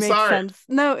I'm make sorry. sense.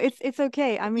 No, it's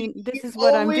okay. I mean, this He's is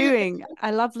what I'm only doing. I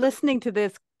love listening to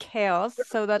this chaos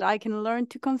so that I can learn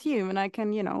to consume and I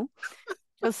can,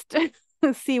 just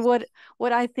see what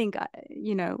I think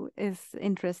is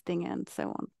interesting and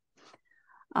so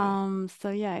on. So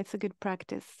yeah, it's a good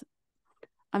practice.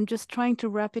 I'm just trying to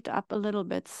wrap it up a little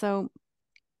bit. So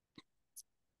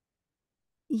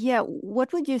yeah,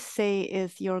 what would you say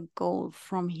is your goal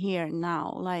from here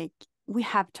now? Like we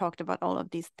have talked about all of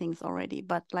these things already,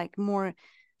 but like more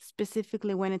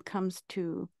specifically when it comes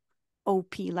to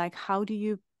OP, like how do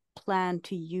you plan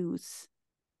to use,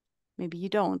 maybe you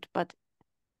don't, but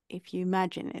if you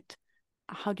imagine it,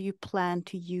 how do you plan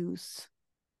to use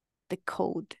the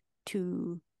code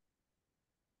to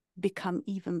become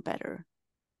even better?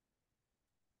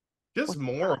 just What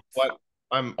more of thoughts? what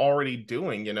I'm already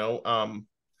doing,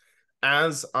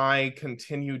 as I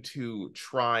continue to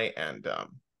try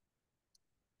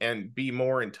and be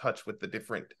more in touch with the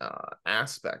different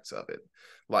aspects of it.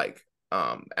 Like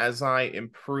as I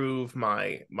improve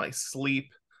my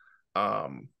sleep,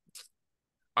 um,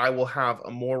 I will have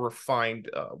a more refined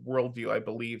worldview, I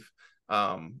believe,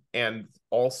 and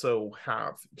also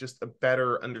have just a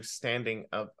better understanding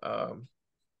of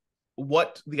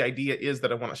what the idea is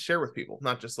that I want to share with people,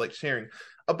 not just like sharing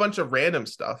a bunch of random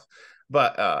stuff.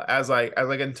 But as I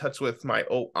get in touch with my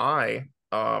OI,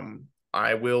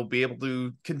 I will be able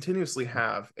to continuously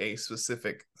have a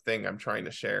specific thing I'm trying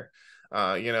to share.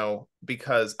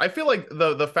 Because I feel like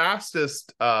the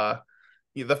fastest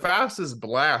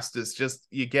blast is just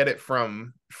you get it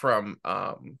from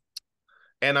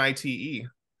NITE,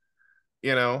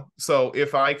 so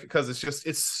if I, because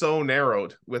it's so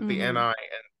narrowed with the Mm-hmm. NI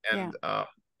Yeah.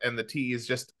 and the T is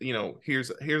just,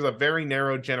 here's a very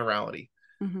narrow generality,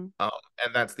 Mm-hmm. um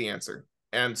and that's the answer.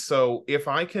 And so if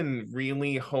I can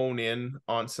really hone in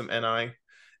on some NI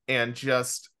and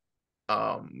just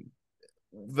um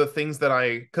the things that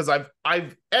because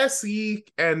I've SE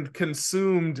and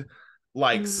consumed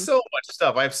like Mm-hmm. so much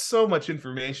stuff, I have so much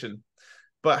information,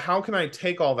 but how can I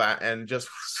take all that and just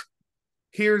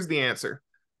here's the answer.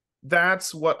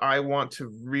 That's what I want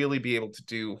to really be able to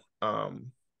do,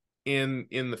 in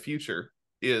the future,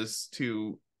 is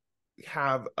to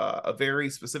have a very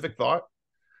specific thought,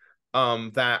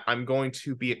 that I'm going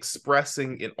to be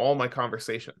expressing in all my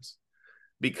conversations,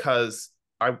 because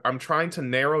I'm trying to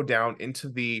narrow down into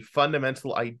the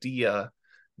fundamental idea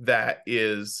that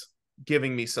is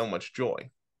giving me so much joy.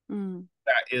 Mm-hmm.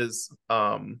 That is,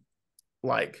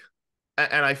 like,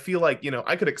 and I feel like,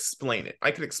 I could explain it. I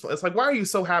could explain. It's like, why are you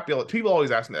so happy? People always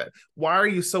ask me that. Why are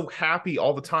you so happy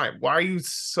all the time? Why are you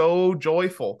so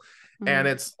joyful? And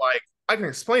Mm-hmm. it's like, I can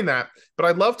explain that, but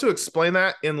I'd love to explain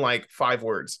that in like 5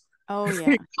 words. Oh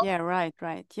yeah. Yeah, right,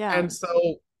 right. Yeah. And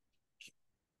so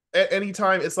at any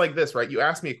time it's like this, right? You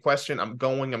ask me a question, I'm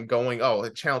going. Oh,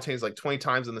 the channel changed like 20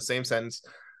 times in the same sentence.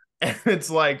 And it's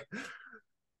like,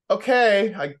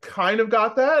 okay, I kind of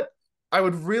got that. I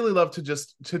would really love to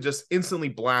just instantly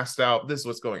blast out, this is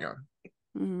what's going on.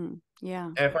 Mm-hmm.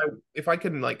 Yeah. And if I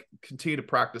can like continue to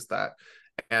practice that,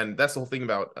 and that's the whole thing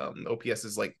about OPS,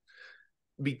 is like,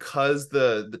 because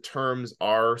the terms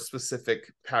are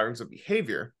specific patterns of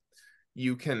behavior,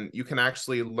 you can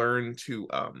actually learn to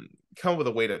come up with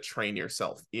a way to train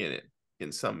yourself in it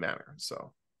in some manner.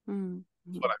 So that's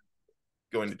Mm-hmm. what I'm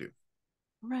going to do.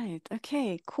 Right.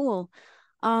 Okay, cool.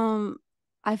 Um,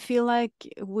 I feel like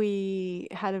we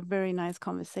had a very nice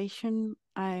conversation.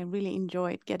 I really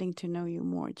enjoyed getting to know you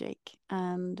more, Jake,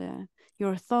 and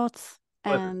your thoughts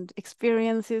Pleasure. and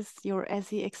experiences, your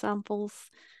SE examples.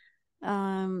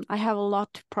 I have a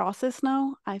lot to process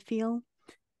now, I feel.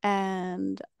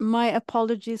 And my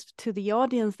apologies to the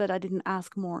audience that I didn't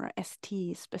ask more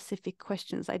ST specific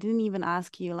questions. I didn't even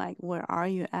ask you, like, where are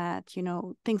you at,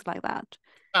 things like that.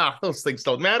 Those things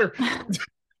don't matter.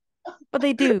 But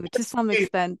they do to some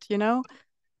extent. Yeah,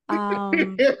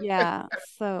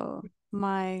 so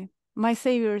my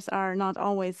saviors are not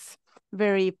always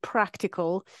very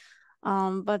practical.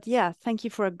 But yeah, thank you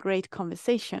for a great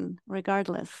conversation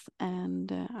regardless,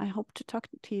 and I hope to talk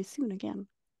to you soon again.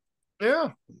 Yeah,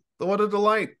 what a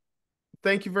delight.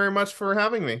 Thank you very much for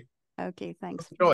having me. Okay, thanks. Enjoy.